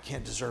know I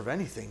can't deserve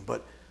anything,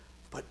 but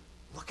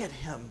look at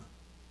Him.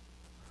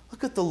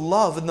 Look at the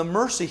love and the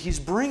mercy He's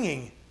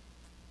bringing.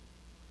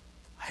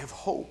 I have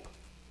hope.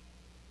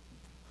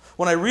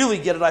 When I really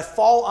get it, I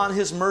fall on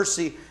His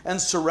mercy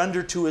and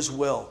surrender to His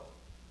will.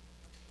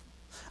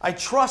 I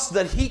trust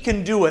that He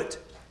can do it.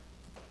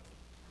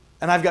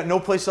 And I've got no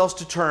place else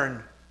to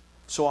turn,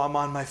 so I'm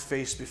on my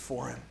face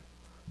before Him.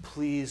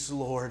 Please,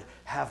 Lord,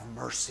 have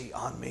mercy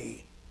on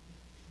me.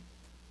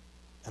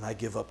 And I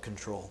give up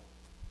control.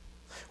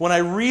 When I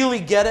really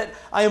get it,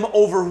 I am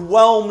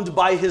overwhelmed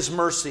by His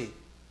mercy.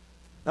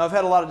 Now, I've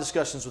had a lot of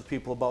discussions with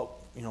people about,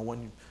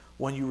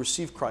 when you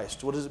receive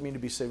Christ, what does it mean to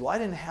be saved? Well, I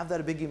didn't have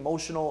that big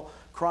emotional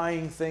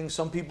crying thing.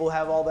 Some people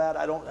have all that.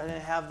 I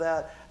didn't have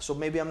that, so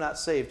maybe I'm not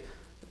saved.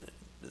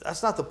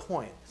 That's not the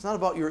point. It's not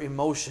about your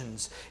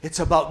emotions. It's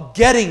about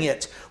getting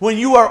it. When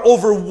you are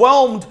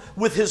overwhelmed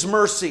with His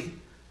mercy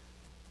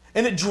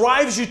and it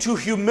drives you to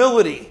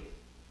humility,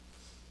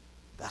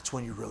 that's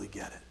when you really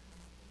get it.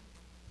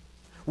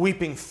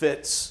 Weeping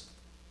fits.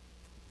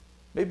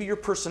 Maybe your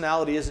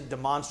personality isn't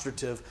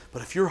demonstrative,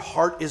 but if your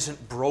heart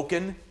isn't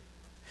broken,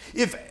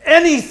 if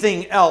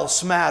anything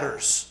else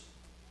matters,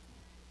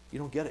 you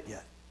don't get it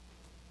yet.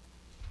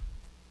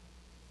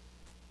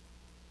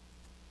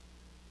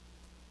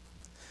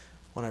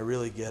 When I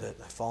really get it,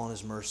 I fall in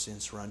His mercy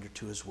and surrender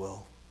to His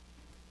will.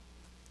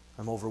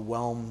 I'm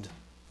overwhelmed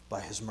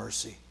by His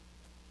mercy.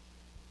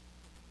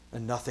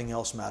 And nothing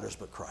else matters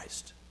but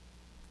Christ.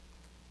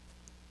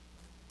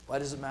 Why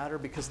does it matter?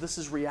 Because this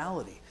is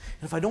reality.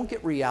 And if I don't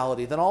get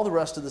reality, then all the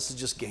rest of this is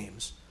just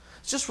games.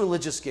 It's just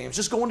religious games.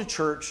 Just going to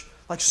church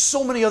like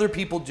so many other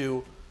people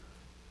do.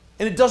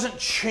 And it doesn't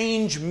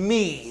change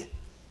me.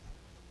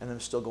 And I'm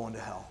still going to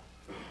hell.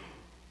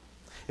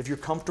 If you're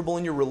comfortable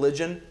in your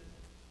religion,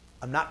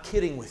 I'm not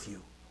kidding with you.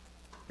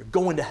 You're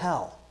going to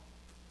hell.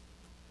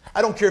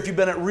 I don't care if you've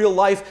been at Real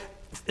Life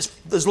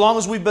as long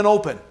as we've been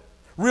open.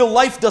 Real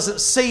Life doesn't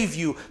save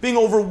you. Being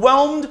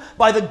overwhelmed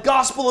by the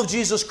gospel of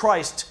Jesus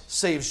Christ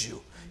saves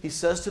you. He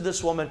says to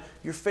this woman,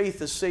 your faith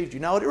has saved you.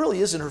 Now, it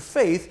really isn't her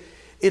faith.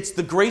 It's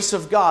the grace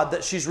of God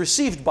that she's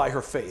received by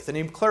her faith. And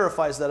he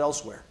clarifies that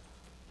elsewhere.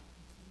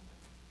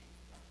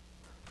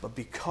 But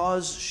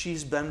because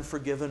she's been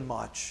forgiven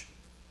much,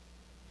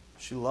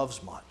 she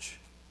loves much.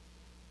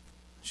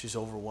 She's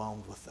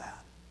overwhelmed with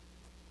that.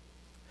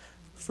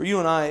 For you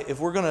and I, if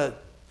we're going to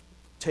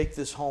take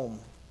this home,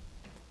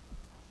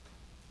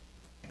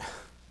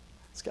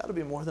 it's got to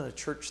be more than a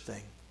church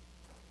thing.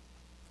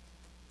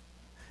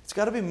 It's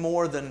got to be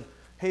more than,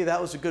 hey,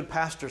 that was a good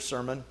pastor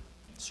sermon.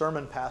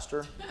 Sermon,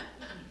 pastor.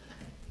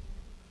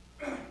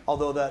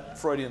 Although that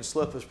Freudian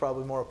slip is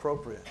probably more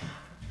appropriate.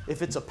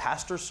 If it's a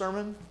pastor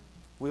sermon,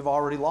 we've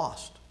already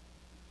lost.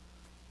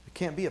 It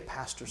can't be a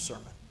pastor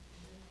sermon.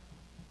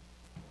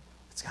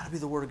 It's got to be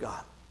the Word of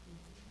God.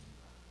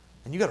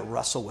 And you got to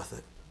wrestle with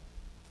it.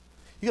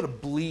 You got to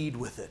bleed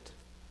with it.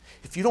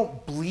 If you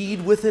don't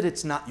bleed with it,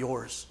 it's not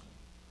yours.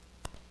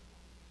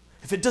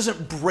 If it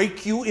doesn't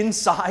break you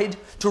inside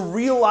to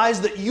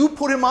realize that you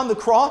put him on the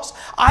cross,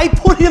 I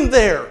put him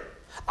there.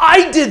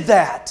 I did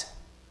that.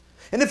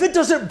 And if it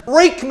doesn't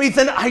break me,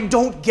 then I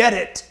don't get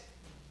it.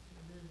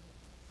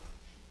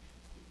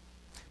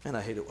 Man,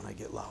 I hate it when I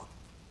get loud.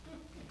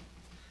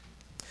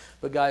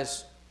 But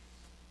guys,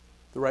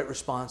 the right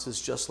response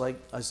is just like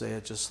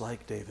Isaiah, just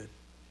like David.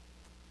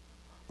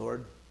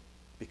 Lord,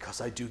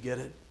 because I do get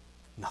it,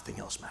 nothing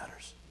else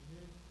matters.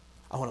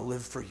 I want to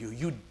live for you.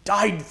 You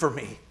died for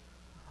me.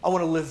 I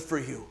want to live for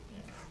you.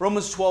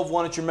 Romans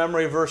 12:1, it's your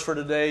memory verse for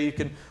today. You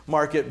can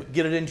mark it,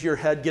 get it into your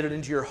head, get it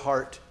into your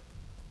heart.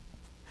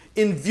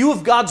 In view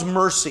of God's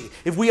mercy,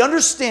 if we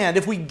understand,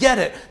 if we get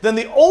it, then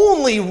the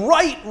only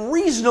right,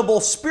 reasonable,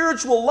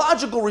 spiritual,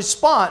 logical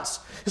response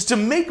is to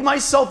make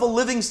myself a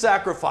living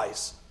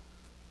sacrifice.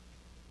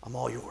 I'm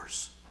all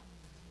yours.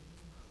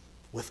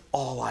 With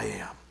all I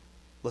am.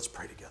 Let's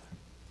pray together.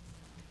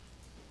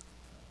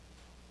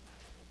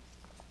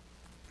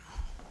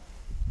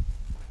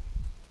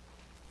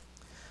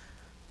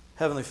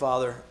 Heavenly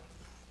Father,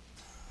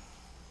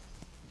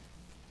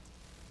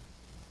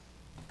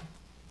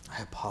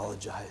 I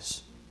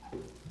apologize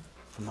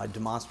for my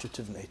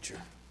demonstrative nature.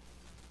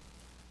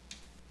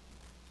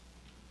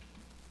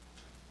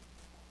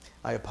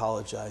 I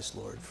apologize,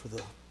 Lord, for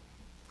the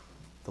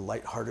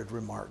lighthearted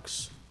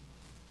remarks.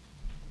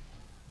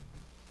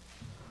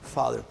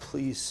 Father,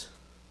 please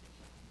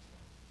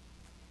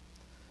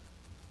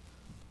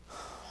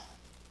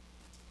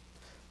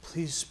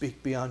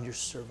speak beyond your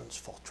servant's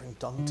faltering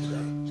tongue today.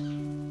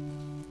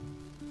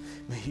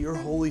 May your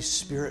Holy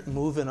Spirit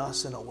move in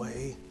us in a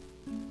way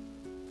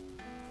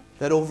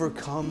that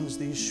overcomes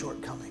these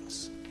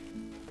shortcomings,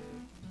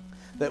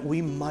 that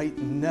we might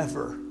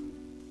never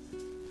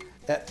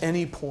at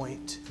any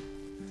point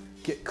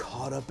get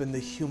caught up in the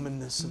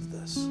humanness of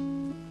this,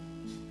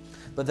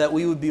 but that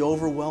we would be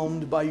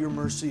overwhelmed by your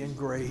mercy and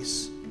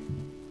grace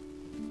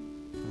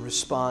and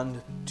respond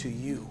to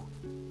you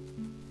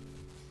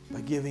by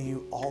giving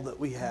you all that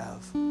we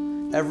have,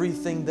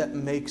 everything that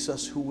makes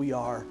us who we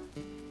are,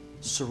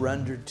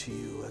 surrendered to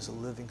you as a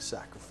living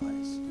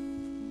sacrifice.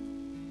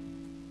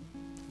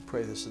 We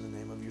pray this in the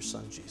name of your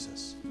Son,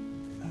 Jesus.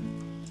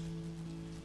 Amen.